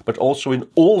themselves, but also in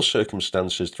all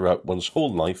circumstances throughout one's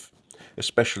whole life,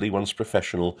 especially one's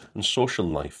professional and social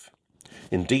life.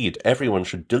 Indeed, everyone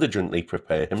should diligently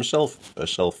prepare himself,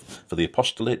 herself, for the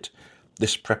apostolate,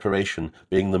 this preparation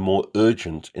being the more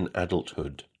urgent in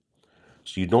adulthood.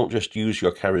 So you don't just use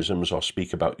your charisms or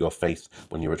speak about your faith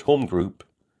when you're at home group.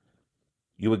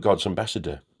 You are God's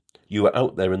ambassador. You are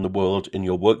out there in the world, in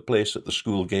your workplace, at the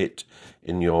school gate,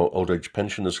 in your old age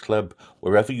pensioners club,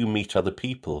 wherever you meet other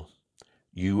people.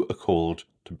 You are called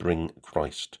to bring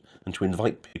Christ and to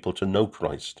invite people to know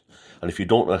Christ. And if you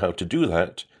don't know how to do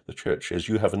that, the church says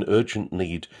you have an urgent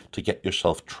need to get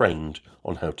yourself trained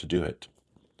on how to do it.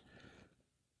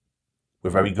 We're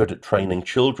very good at training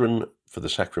children for the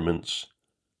sacraments,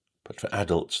 but for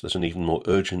adults there's an even more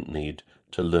urgent need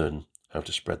to learn how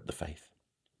to spread the faith.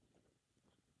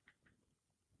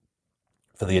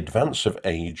 For the advance of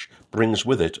age brings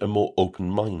with it a more open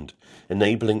mind,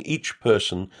 enabling each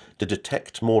person to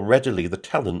detect more readily the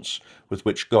talents with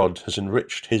which God has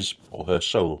enriched his or her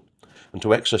soul, and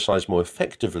to exercise more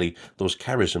effectively those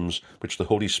charisms which the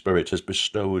Holy Spirit has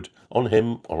bestowed on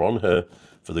him or on her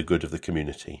for the good of the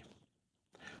community.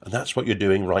 And that's what you're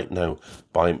doing right now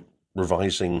by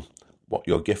revising what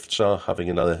your gifts are, having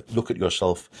another look at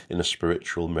yourself in a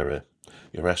spiritual mirror.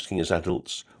 You're asking as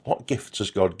adults, what gifts has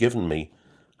God given me?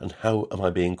 And how am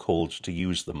I being called to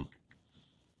use them?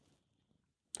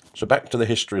 So back to the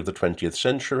history of the 20th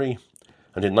century,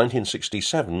 and in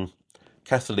 1967,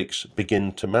 Catholics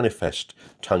begin to manifest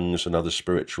tongues and other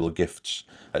spiritual gifts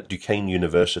at Duquesne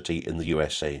University in the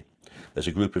USA. There's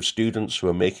a group of students who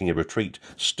are making a retreat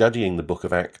studying the Book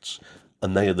of Acts,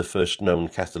 and they are the first known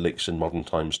Catholics in modern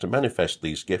times to manifest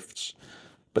these gifts.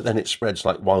 But then it spreads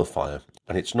like wildfire,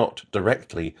 and it's not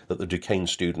directly that the Duquesne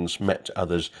students met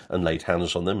others and laid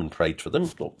hands on them and prayed for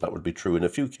them. Well, that would be true in a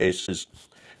few cases.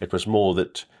 It was more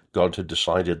that God had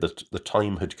decided that the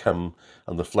time had come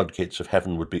and the floodgates of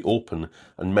heaven would be open,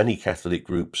 and many Catholic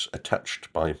groups are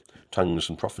touched by tongues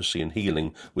and prophecy and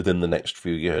healing within the next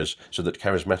few years, so that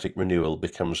charismatic renewal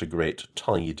becomes a great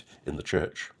tide in the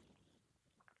church.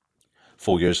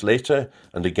 4 years later,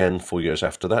 and again 4 years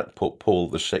after that, Pope Paul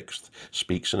VI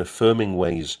speaks in affirming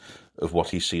ways of what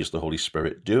he sees the Holy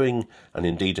Spirit doing, and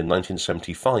indeed in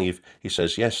 1975 he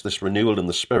says, yes, this renewal in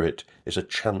the Spirit is a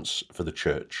chance for the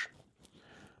Church.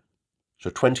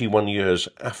 So 21 years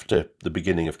after the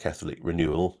beginning of Catholic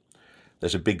renewal,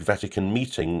 there's a big Vatican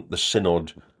meeting, the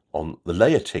Synod on the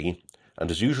Laity, and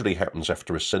as usually happens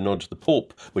after a synod, the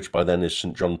Pope, which by then is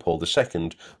St. John Paul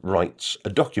II, writes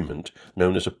a document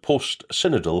known as a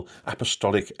post-synodal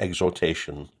apostolic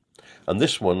exhortation. And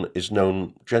this one is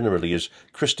known generally as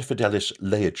Christi Fidelis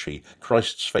Laity,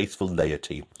 Christ's faithful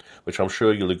laity, which I'm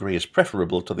sure you'll agree is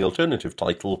preferable to the alternative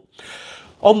title,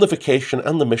 On the Vocation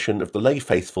and the Mission of the Lay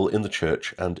Faithful in the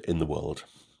Church and in the World.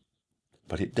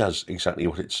 But it does exactly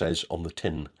what it says on the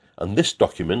tin. And this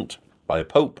document, by a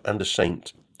pope and a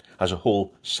saint, has a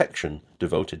whole section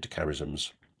devoted to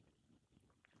charisms.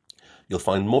 You'll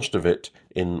find most of it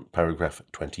in paragraph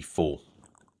 24.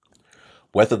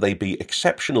 Whether they be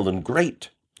exceptional and great,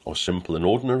 or simple and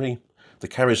ordinary, the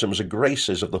charisms are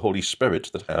graces of the Holy Spirit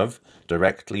that have,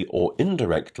 directly or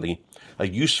indirectly, a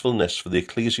usefulness for the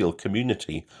ecclesial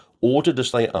community, ordered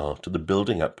as they are to the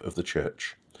building up of the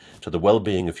Church, to the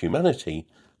well-being of humanity,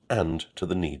 and to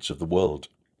the needs of the world.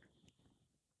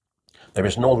 There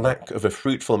is no lack of a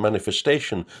fruitful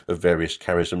manifestation of various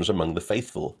charisms among the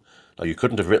faithful. Now, you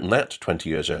couldn't have written that 20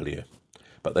 years earlier,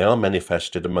 but they are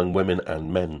manifested among women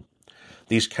and men.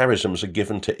 These charisms are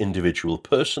given to individual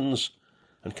persons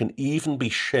and can even be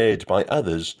shared by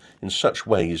others in such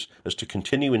ways as to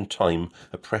continue in time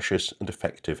a precious and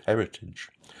effective heritage.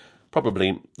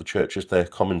 Probably the church is there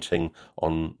commenting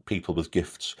on people with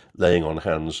gifts, laying on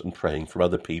hands and praying for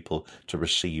other people to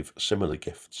receive similar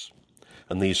gifts.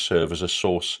 And these serve as a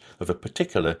source of a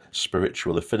particular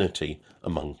spiritual affinity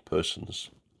among persons.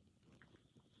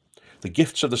 The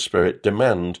gifts of the Spirit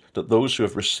demand that those who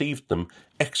have received them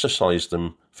exercise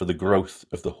them for the growth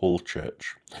of the whole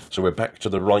Church. So we're back to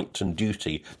the right and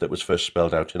duty that was first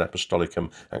spelled out in Apostolicum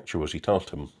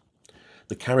Actuositatem.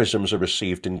 The charisms are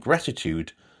received in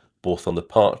gratitude, both on the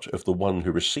part of the one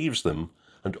who receives them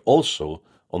and also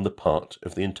on the part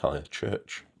of the entire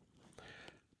Church.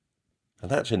 And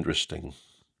that's interesting.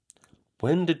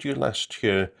 When did you last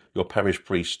hear your parish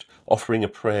priest offering a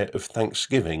prayer of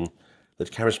thanksgiving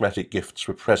that charismatic gifts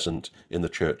were present in the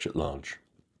Church at large?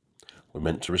 We're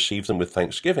meant to receive them with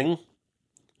thanksgiving.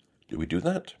 Do we do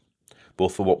that?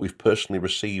 Both for what we've personally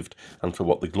received and for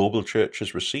what the global Church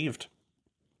has received?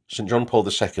 St. John Paul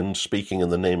II, speaking in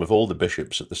the name of all the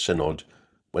bishops at the Synod,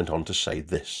 went on to say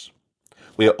this: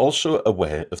 "We are also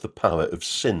aware of the power of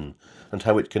sin and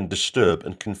how it can disturb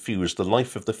and confuse the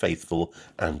life of the faithful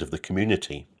and of the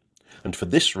community. And for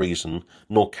this reason,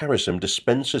 no charism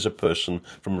dispenses a person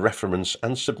from reference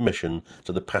and submission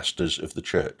to the pastors of the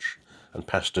Church." And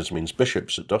pastors means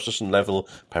bishops at diocesan level,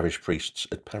 parish priests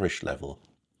at parish level.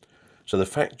 So the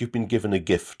fact you've been given a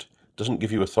gift doesn't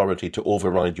give you authority to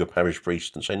override your parish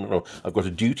priest and say, no, no, I've got a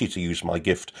duty to use my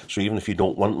gift, so even if you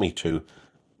don't want me to,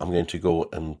 I'm going to go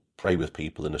and pray with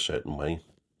people in a certain way.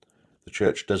 The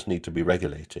church does need to be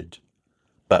regulated.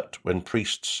 But when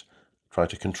priests try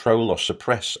to control or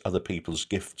suppress other people's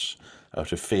gifts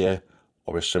out of fear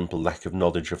or a simple lack of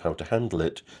knowledge of how to handle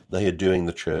it, they are doing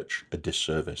the church a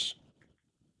disservice.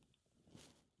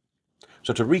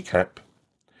 So to recap,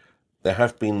 there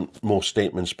have been more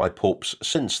statements by popes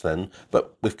since then,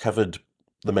 but we've covered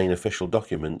the main official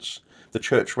documents. The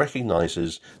church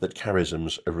recognises that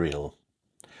charisms are real.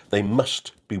 They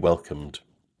must be welcomed.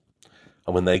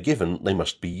 And when they're given, they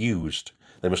must be used.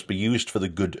 They must be used for the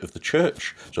good of the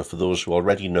church, so for those who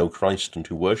already know Christ and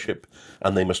who worship,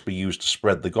 and they must be used to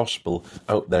spread the gospel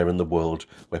out there in the world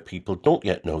where people don't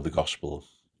yet know the gospel.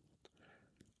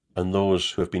 And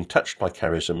those who have been touched by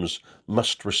charisms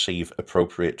must receive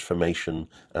appropriate formation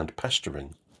and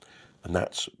pastoring. And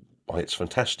that's why it's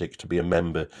fantastic to be a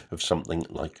member of something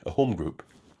like a home group.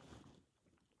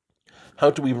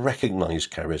 How do we recognise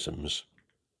charisms?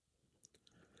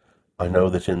 I know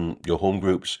that in your home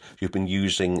groups you've been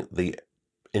using the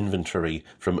inventory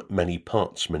from Many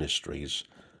Parts Ministries.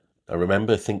 Now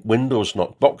remember, think windows,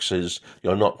 not boxes.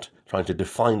 You're not trying to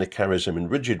define a charism in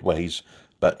rigid ways,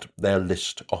 but their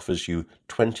list offers you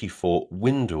 24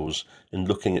 windows in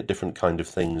looking at different kind of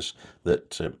things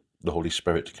that the Holy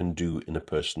Spirit can do in a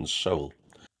person's soul.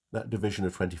 That division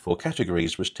of 24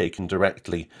 categories was taken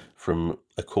directly from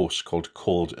a course called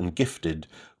Called and Gifted,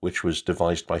 which was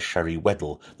devised by Sherry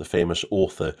Weddell, the famous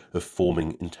author of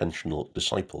Forming Intentional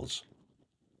Disciples.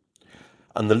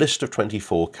 And the list of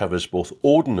 24 covers both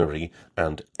ordinary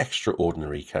and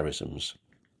extraordinary charisms.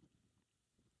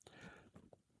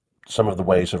 Some of the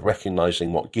ways of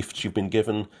recognising what gifts you've been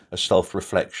given are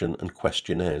self-reflection and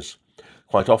questionnaires.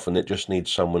 Quite often it just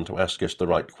needs someone to ask us the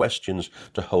right questions,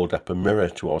 to hold up a mirror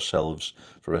to ourselves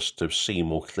for us to see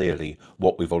more clearly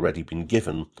what we've already been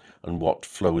given and what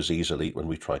flows easily when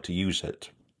we try to use it.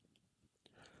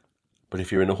 But if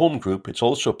you're in a home group, it's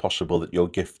also possible that your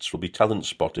gifts will be talent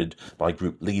spotted by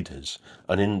group leaders.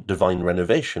 And in Divine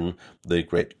Renovation, the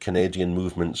great Canadian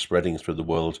movement spreading through the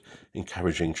world,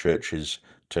 encouraging churches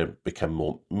to become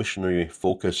more missionary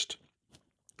focused,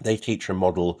 they teach a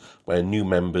model where new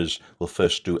members will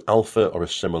first do Alpha or a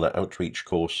similar outreach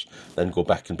course, then go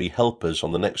back and be helpers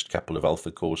on the next couple of Alpha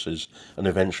courses, and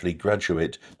eventually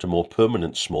graduate to more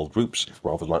permanent small groups,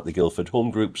 rather like the Guildford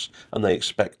home groups, and they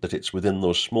expect that it's within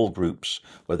those small groups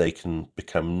where they can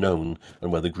become known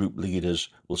and where the group leaders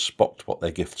will spot what their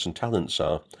gifts and talents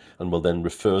are and will then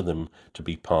refer them to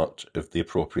be part of the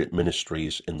appropriate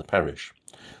ministries in the parish.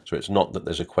 So it's not that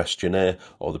there's a questionnaire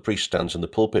or the priest stands in the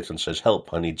pulpit and says,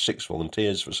 help, I need 6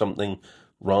 volunteers for something.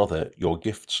 Rather, your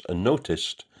gifts are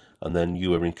noticed and then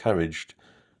you are encouraged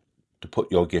to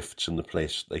put your gifts in the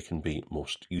place they can be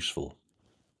most useful.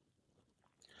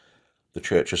 The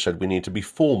church has said we need to be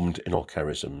formed in our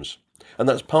charisms. And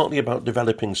that's partly about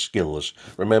developing skills.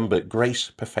 Remember,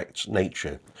 grace perfects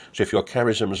nature. So if your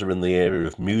charisms are in the area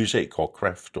of music or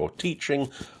craft or teaching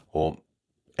or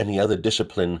any other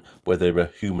discipline where there are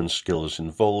human skills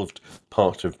involved,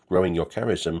 part of growing your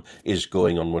charism is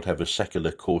going on whatever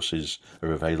secular courses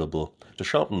are available to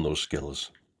sharpen those skills.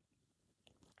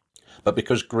 But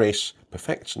because grace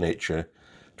perfects nature,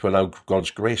 to allow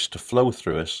God's grace to flow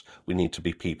through us, we need to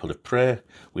be people of prayer.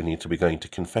 We need to be going to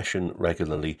confession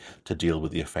regularly to deal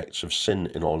with the effects of sin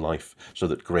in our life so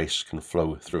that grace can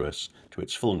flow through us to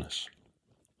its fullness.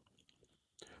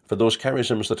 For those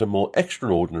charisms that are more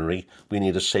extraordinary, we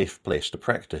need a safe place to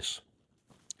practice.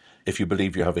 If you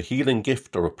believe you have a healing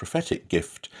gift or a prophetic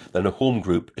gift, then a home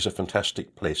group is a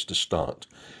fantastic place to start.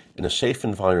 In a safe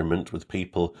environment with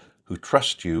people who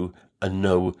trust you and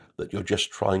know that you're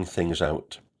just trying things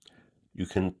out. You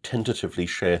can tentatively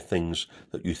share things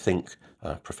that you think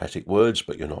are prophetic words,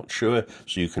 but you're not sure,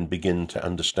 so you can begin to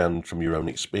understand from your own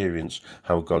experience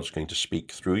how God's going to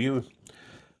speak through you.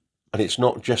 And it's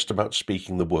not just about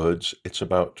speaking the words, it's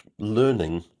about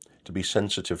learning to be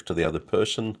sensitive to the other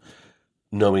person,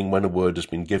 knowing when a word has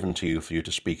been given to you for you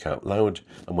to speak out loud,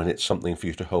 and when it's something for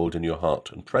you to hold in your heart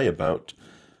and pray about,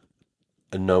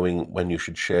 and knowing when you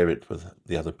should share it with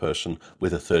the other person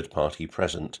with a third party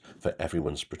present for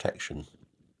everyone's protection.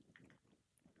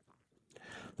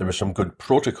 There are some good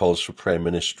protocols for prayer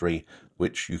ministry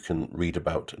which you can read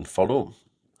about and follow,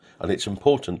 and it's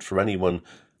important for anyone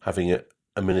having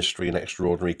a ministry in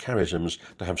extraordinary charisms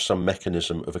to have some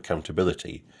mechanism of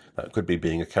accountability. That could be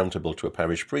being accountable to a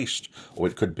parish priest, or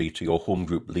it could be to your home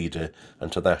group leader, and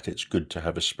to that it's good to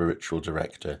have a spiritual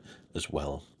director as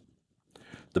well.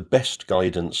 The best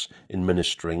guidance in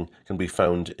ministering can be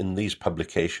found in these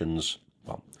publications.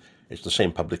 Well, it's the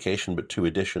same publication, but 2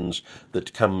 editions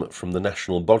that come from the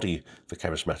national body for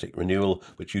charismatic renewal,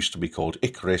 which used to be called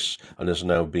ICRIS and has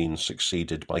now been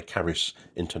succeeded by Charis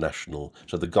International.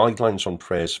 So the guidelines on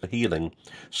prayers for healing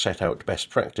set out best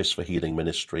practice for healing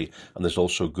ministry, and there's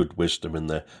also good wisdom in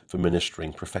there for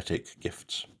ministering prophetic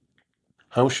gifts.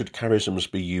 How should charisms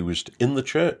be used in the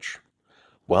church?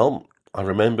 Well, I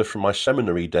remember from my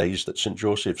seminary days that St.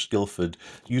 Joseph's, Guildford,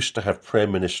 used to have prayer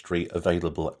ministry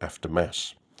available after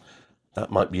Mass.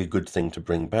 That might be a good thing to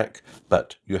bring back,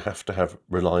 but you have to have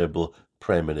reliable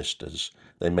prayer ministers.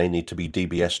 They may need to be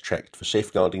DBS checked for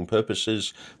safeguarding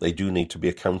purposes, they do need to be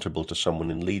accountable to someone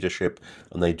in leadership,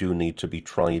 and they do need to be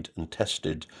tried and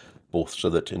tested, both so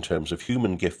that in terms of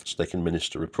human gifts they can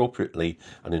minister appropriately,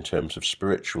 and in terms of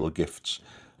spiritual gifts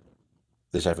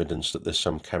there's evidence that there's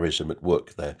some charism at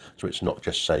work there, so it's not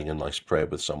just saying a nice prayer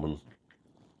with someone.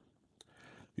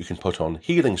 You can put on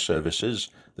healing services.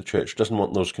 The church doesn't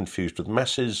want those confused with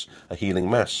masses. A healing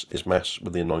mass is mass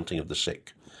with the anointing of the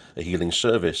sick. A healing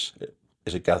service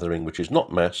is a gathering which is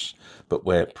not mass, but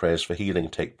where prayers for healing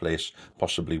take place,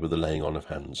 possibly with the laying on of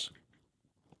hands.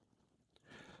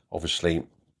 Obviously,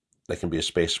 there can be a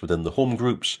space within the home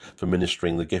groups for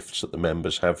ministering the gifts that the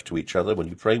members have to each other when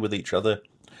you pray with each other.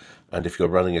 And if you're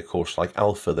running a course like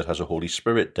Alpha that has a Holy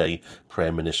Spirit Day,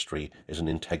 prayer ministry is an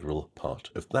integral part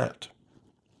of that.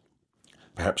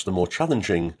 Perhaps the more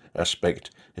challenging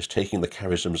aspect is taking the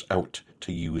charisms out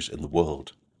to use in the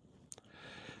world.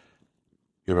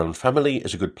 Your own family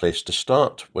is a good place to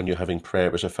start. When you're having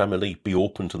prayer as a family, be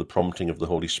open to the prompting of the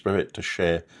Holy Spirit to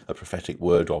share a prophetic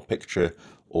word or picture,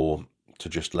 or to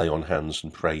just lay on hands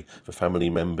and pray for family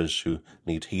members who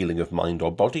need healing of mind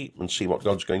or body, and see what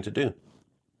God's going to do.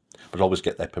 But always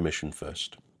get their permission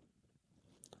first.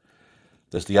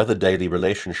 There's the other daily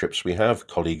relationships we have,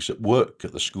 colleagues at work,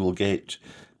 at the school gate,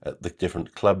 at the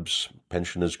different clubs,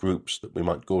 pensioners groups that we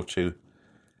might go to.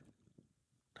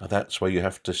 Now that's where you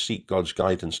have to seek God's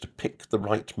guidance to pick the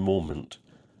right moment.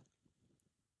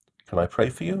 Can I pray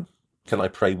for you? Can I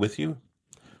pray with you?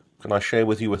 Can I share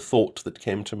with you a thought that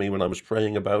came to me when I was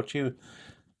praying about you?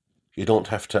 You don't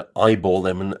have to eyeball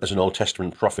them as an Old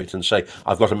Testament prophet and say,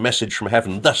 I've got a message from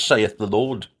heaven, thus saith the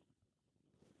Lord.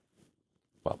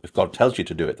 Well, if God tells you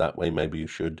to do it that way, maybe you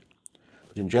should.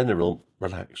 But in general,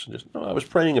 relax and just, no, I was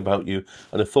praying about you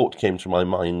and a thought came to my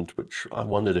mind, which I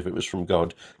wondered if it was from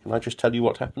God. Can I just tell you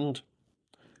what happened?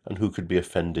 And who could be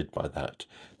offended by that?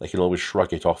 They can always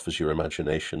shrug it off as your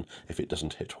imagination if it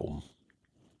doesn't hit home.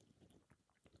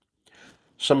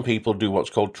 Some people do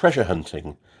what's called treasure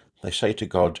hunting. They say to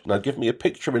God, now give me a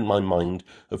picture in my mind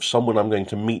of someone I'm going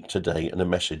to meet today and a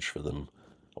message for them.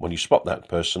 When you spot that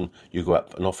person, you go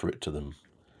up and offer it to them.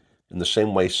 In the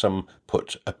same way, some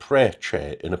put a prayer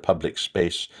chair in a public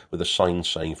space with a sign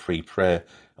saying free prayer,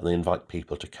 and they invite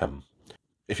people to come.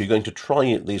 If you're going to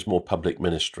try these more public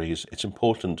ministries, it's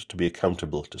important to be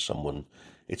accountable to someone.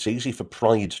 It's easy for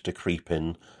pride to creep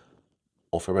in,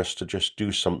 or for us to just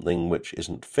do something which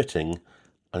isn't fitting,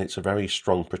 and it's a very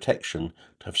strong protection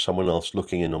to have someone else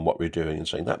looking in on what we're doing and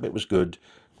saying, that bit was good,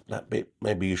 that bit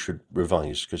maybe you should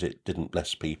revise because it didn't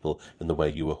bless people in the way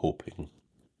you were hoping.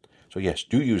 So yes,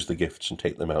 do use the gifts and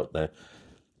take them out there,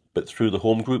 but through the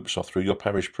home groups or through your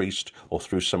parish priest or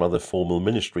through some other formal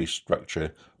ministry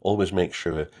structure, always make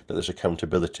sure that there's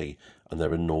accountability and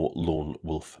there are no lone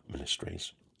wolf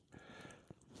ministries.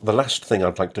 The last thing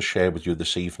I'd like to share with you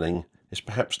this evening is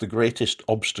perhaps the greatest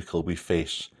obstacle we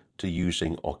face to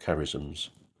using our charisms.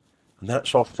 And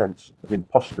that's our sense of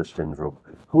imposter syndrome.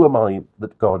 Who am I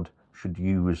that God should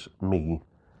use me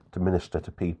to minister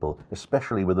to people,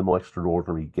 especially with the more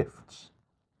extraordinary gifts?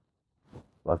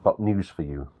 I've got news for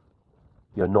you.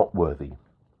 You're not worthy.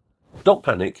 Don't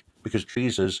panic, because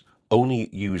Jesus only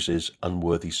uses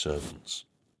unworthy servants.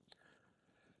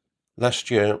 Last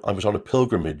year, I was on a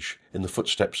pilgrimage in the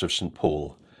footsteps of St.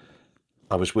 Paul.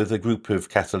 I was with a group of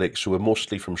Catholics who were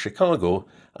mostly from Chicago,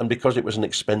 and because it was an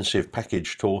expensive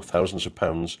package tour, thousands of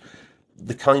pounds,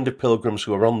 the kind of pilgrims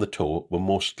who were on the tour were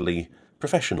mostly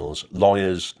professionals,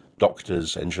 lawyers,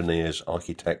 doctors, engineers,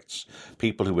 architects,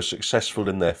 people who were successful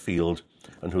in their field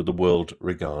and who the world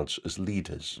regards as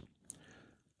leaders.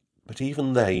 But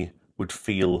even they would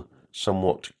feel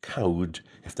somewhat cowed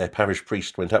if their parish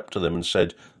priest went up to them and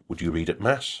said, would you read at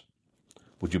Mass?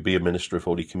 Would you be a minister of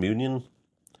Holy Communion?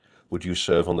 Would you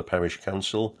serve on the parish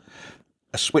council?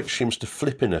 A switch seems to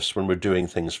flip in us when we're doing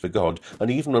things for God, and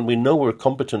even when we know we're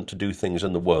competent to do things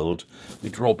in the world, we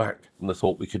draw back from the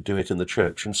thought we could do it in the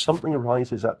church, and something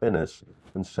rises up in us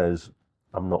and says,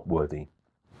 I'm not worthy.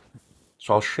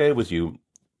 So I'll share with you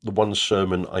the one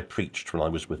sermon I preached when I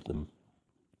was with them.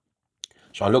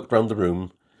 So I looked round the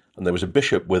room, and there was a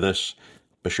bishop with us,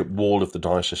 Bishop Wall of the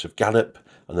Diocese of Gallop,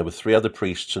 and there were 3 other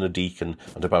priests and a deacon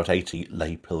and about 80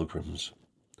 lay pilgrims.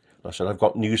 And I said, I've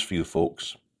got news for you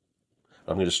folks.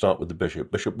 I'm going to start with the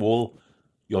bishop. Bishop Wall,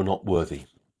 you're not worthy.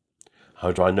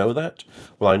 How do I know that?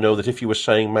 Well, I know that if you were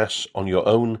saying Mass on your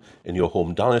own in your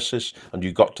home diocese and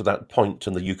you got to that point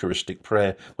in the Eucharistic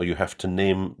prayer where you have to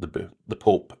name the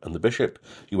Pope and the Bishop,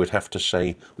 you would have to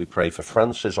say, we pray for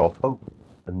Francis, our Pope,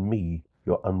 and me,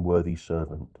 your unworthy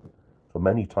servant. For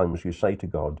many times you say to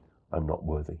God, I'm not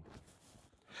worthy.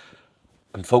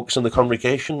 And folks in the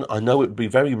congregation, I know it would be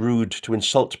very rude to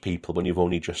insult people when you've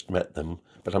only just met them,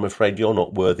 but I'm afraid you're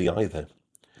not worthy either.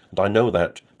 And I know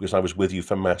that because I was with you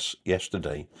for Mass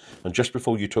yesterday, and just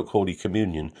before you took Holy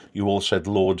Communion, you all said,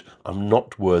 Lord, I'm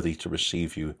not worthy to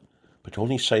receive you, but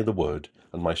only say the word,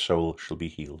 and my soul shall be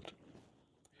healed.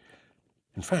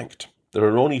 In fact, there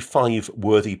are only 5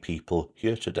 worthy people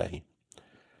here today.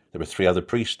 There are 3 other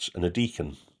priests and a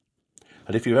deacon.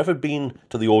 And if you've ever been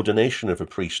to the ordination of a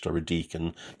priest or a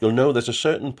deacon, you'll know there's a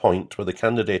certain point where the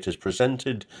candidate is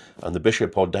presented and the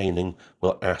bishop ordaining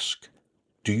will ask,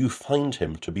 do you find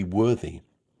him to be worthy?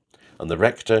 And the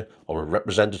rector or a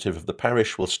representative of the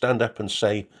parish will stand up and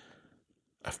say,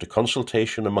 after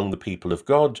consultation among the people of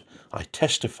God, I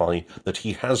testify that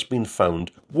he has been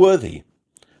found worthy.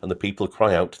 And the people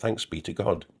cry out, thanks be to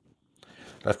God.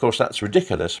 Now, of course, that's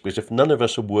ridiculous, because if none of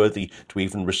us are worthy to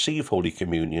even receive Holy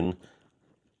Communion,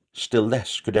 still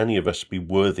less could any of us be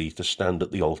worthy to stand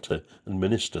at the altar and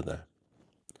minister there.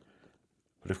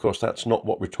 But of course, that's not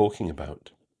what we're talking about.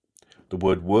 The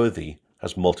word worthy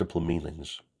has multiple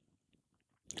meanings.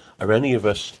 Are any of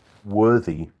us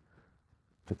worthy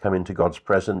to come into God's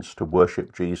presence, to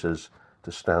worship Jesus,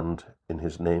 to stand in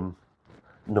his name?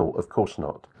 No, of course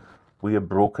not. We are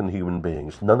broken human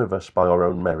beings. None of us, by our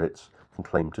own merits, can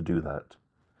claim to do that.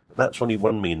 That's only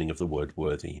one meaning of the word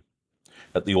worthy.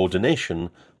 At the ordination,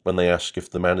 when they ask if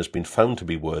the man has been found to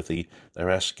be worthy, they're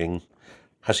asking,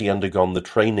 has he undergone the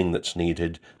training that's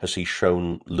needed? Has he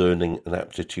shown learning and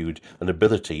aptitude and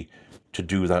ability to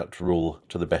do that role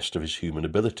to the best of his human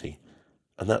ability?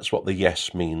 And that's what the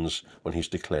yes means when he's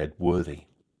declared worthy.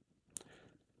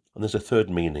 And there's a third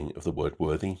meaning of the word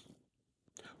worthy.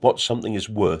 What something is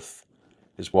worth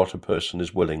is what a person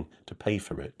is willing to pay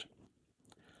for it.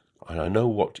 And I know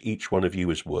what each one of you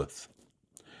is worth.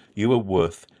 You are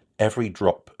worth every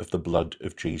drop of the blood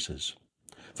of Jesus,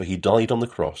 for he died on the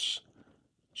cross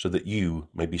so that you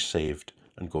may be saved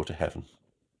and go to heaven.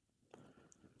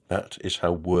 That is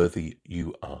how worthy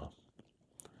you are.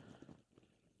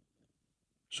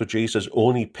 So Jesus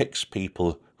only picks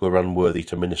people who are unworthy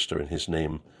to minister in his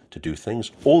name to do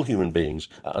things. All human beings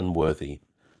are unworthy,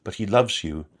 but he loves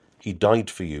you, he died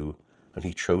for you, and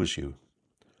he chose you.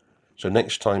 So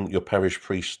next time your parish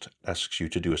priest asks you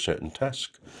to do a certain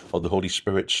task, or the Holy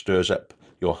Spirit stirs up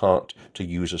your heart to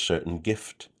use a certain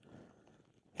gift,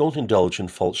 don't indulge in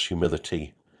false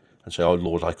humility and say, oh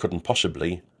Lord, I couldn't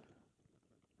possibly.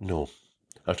 No.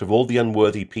 Out of all the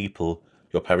unworthy people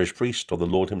your parish priest or the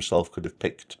Lord himself could have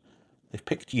picked, they've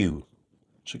picked you.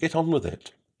 So get on with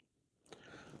it.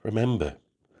 Remember,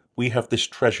 we have this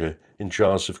treasure in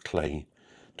jars of clay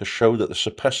to show that the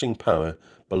surpassing power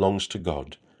belongs to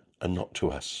God and not to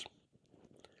us.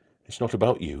 It's not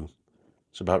about you.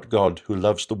 It's about God, who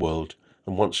loves the world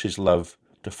and wants his love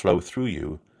to flow through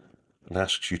you, and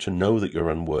asks you to know that you're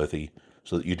unworthy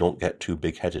so that you don't get too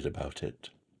big-headed about it.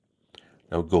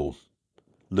 Now go,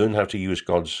 learn how to use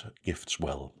God's gifts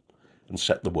well, and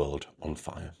set the world on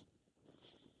fire.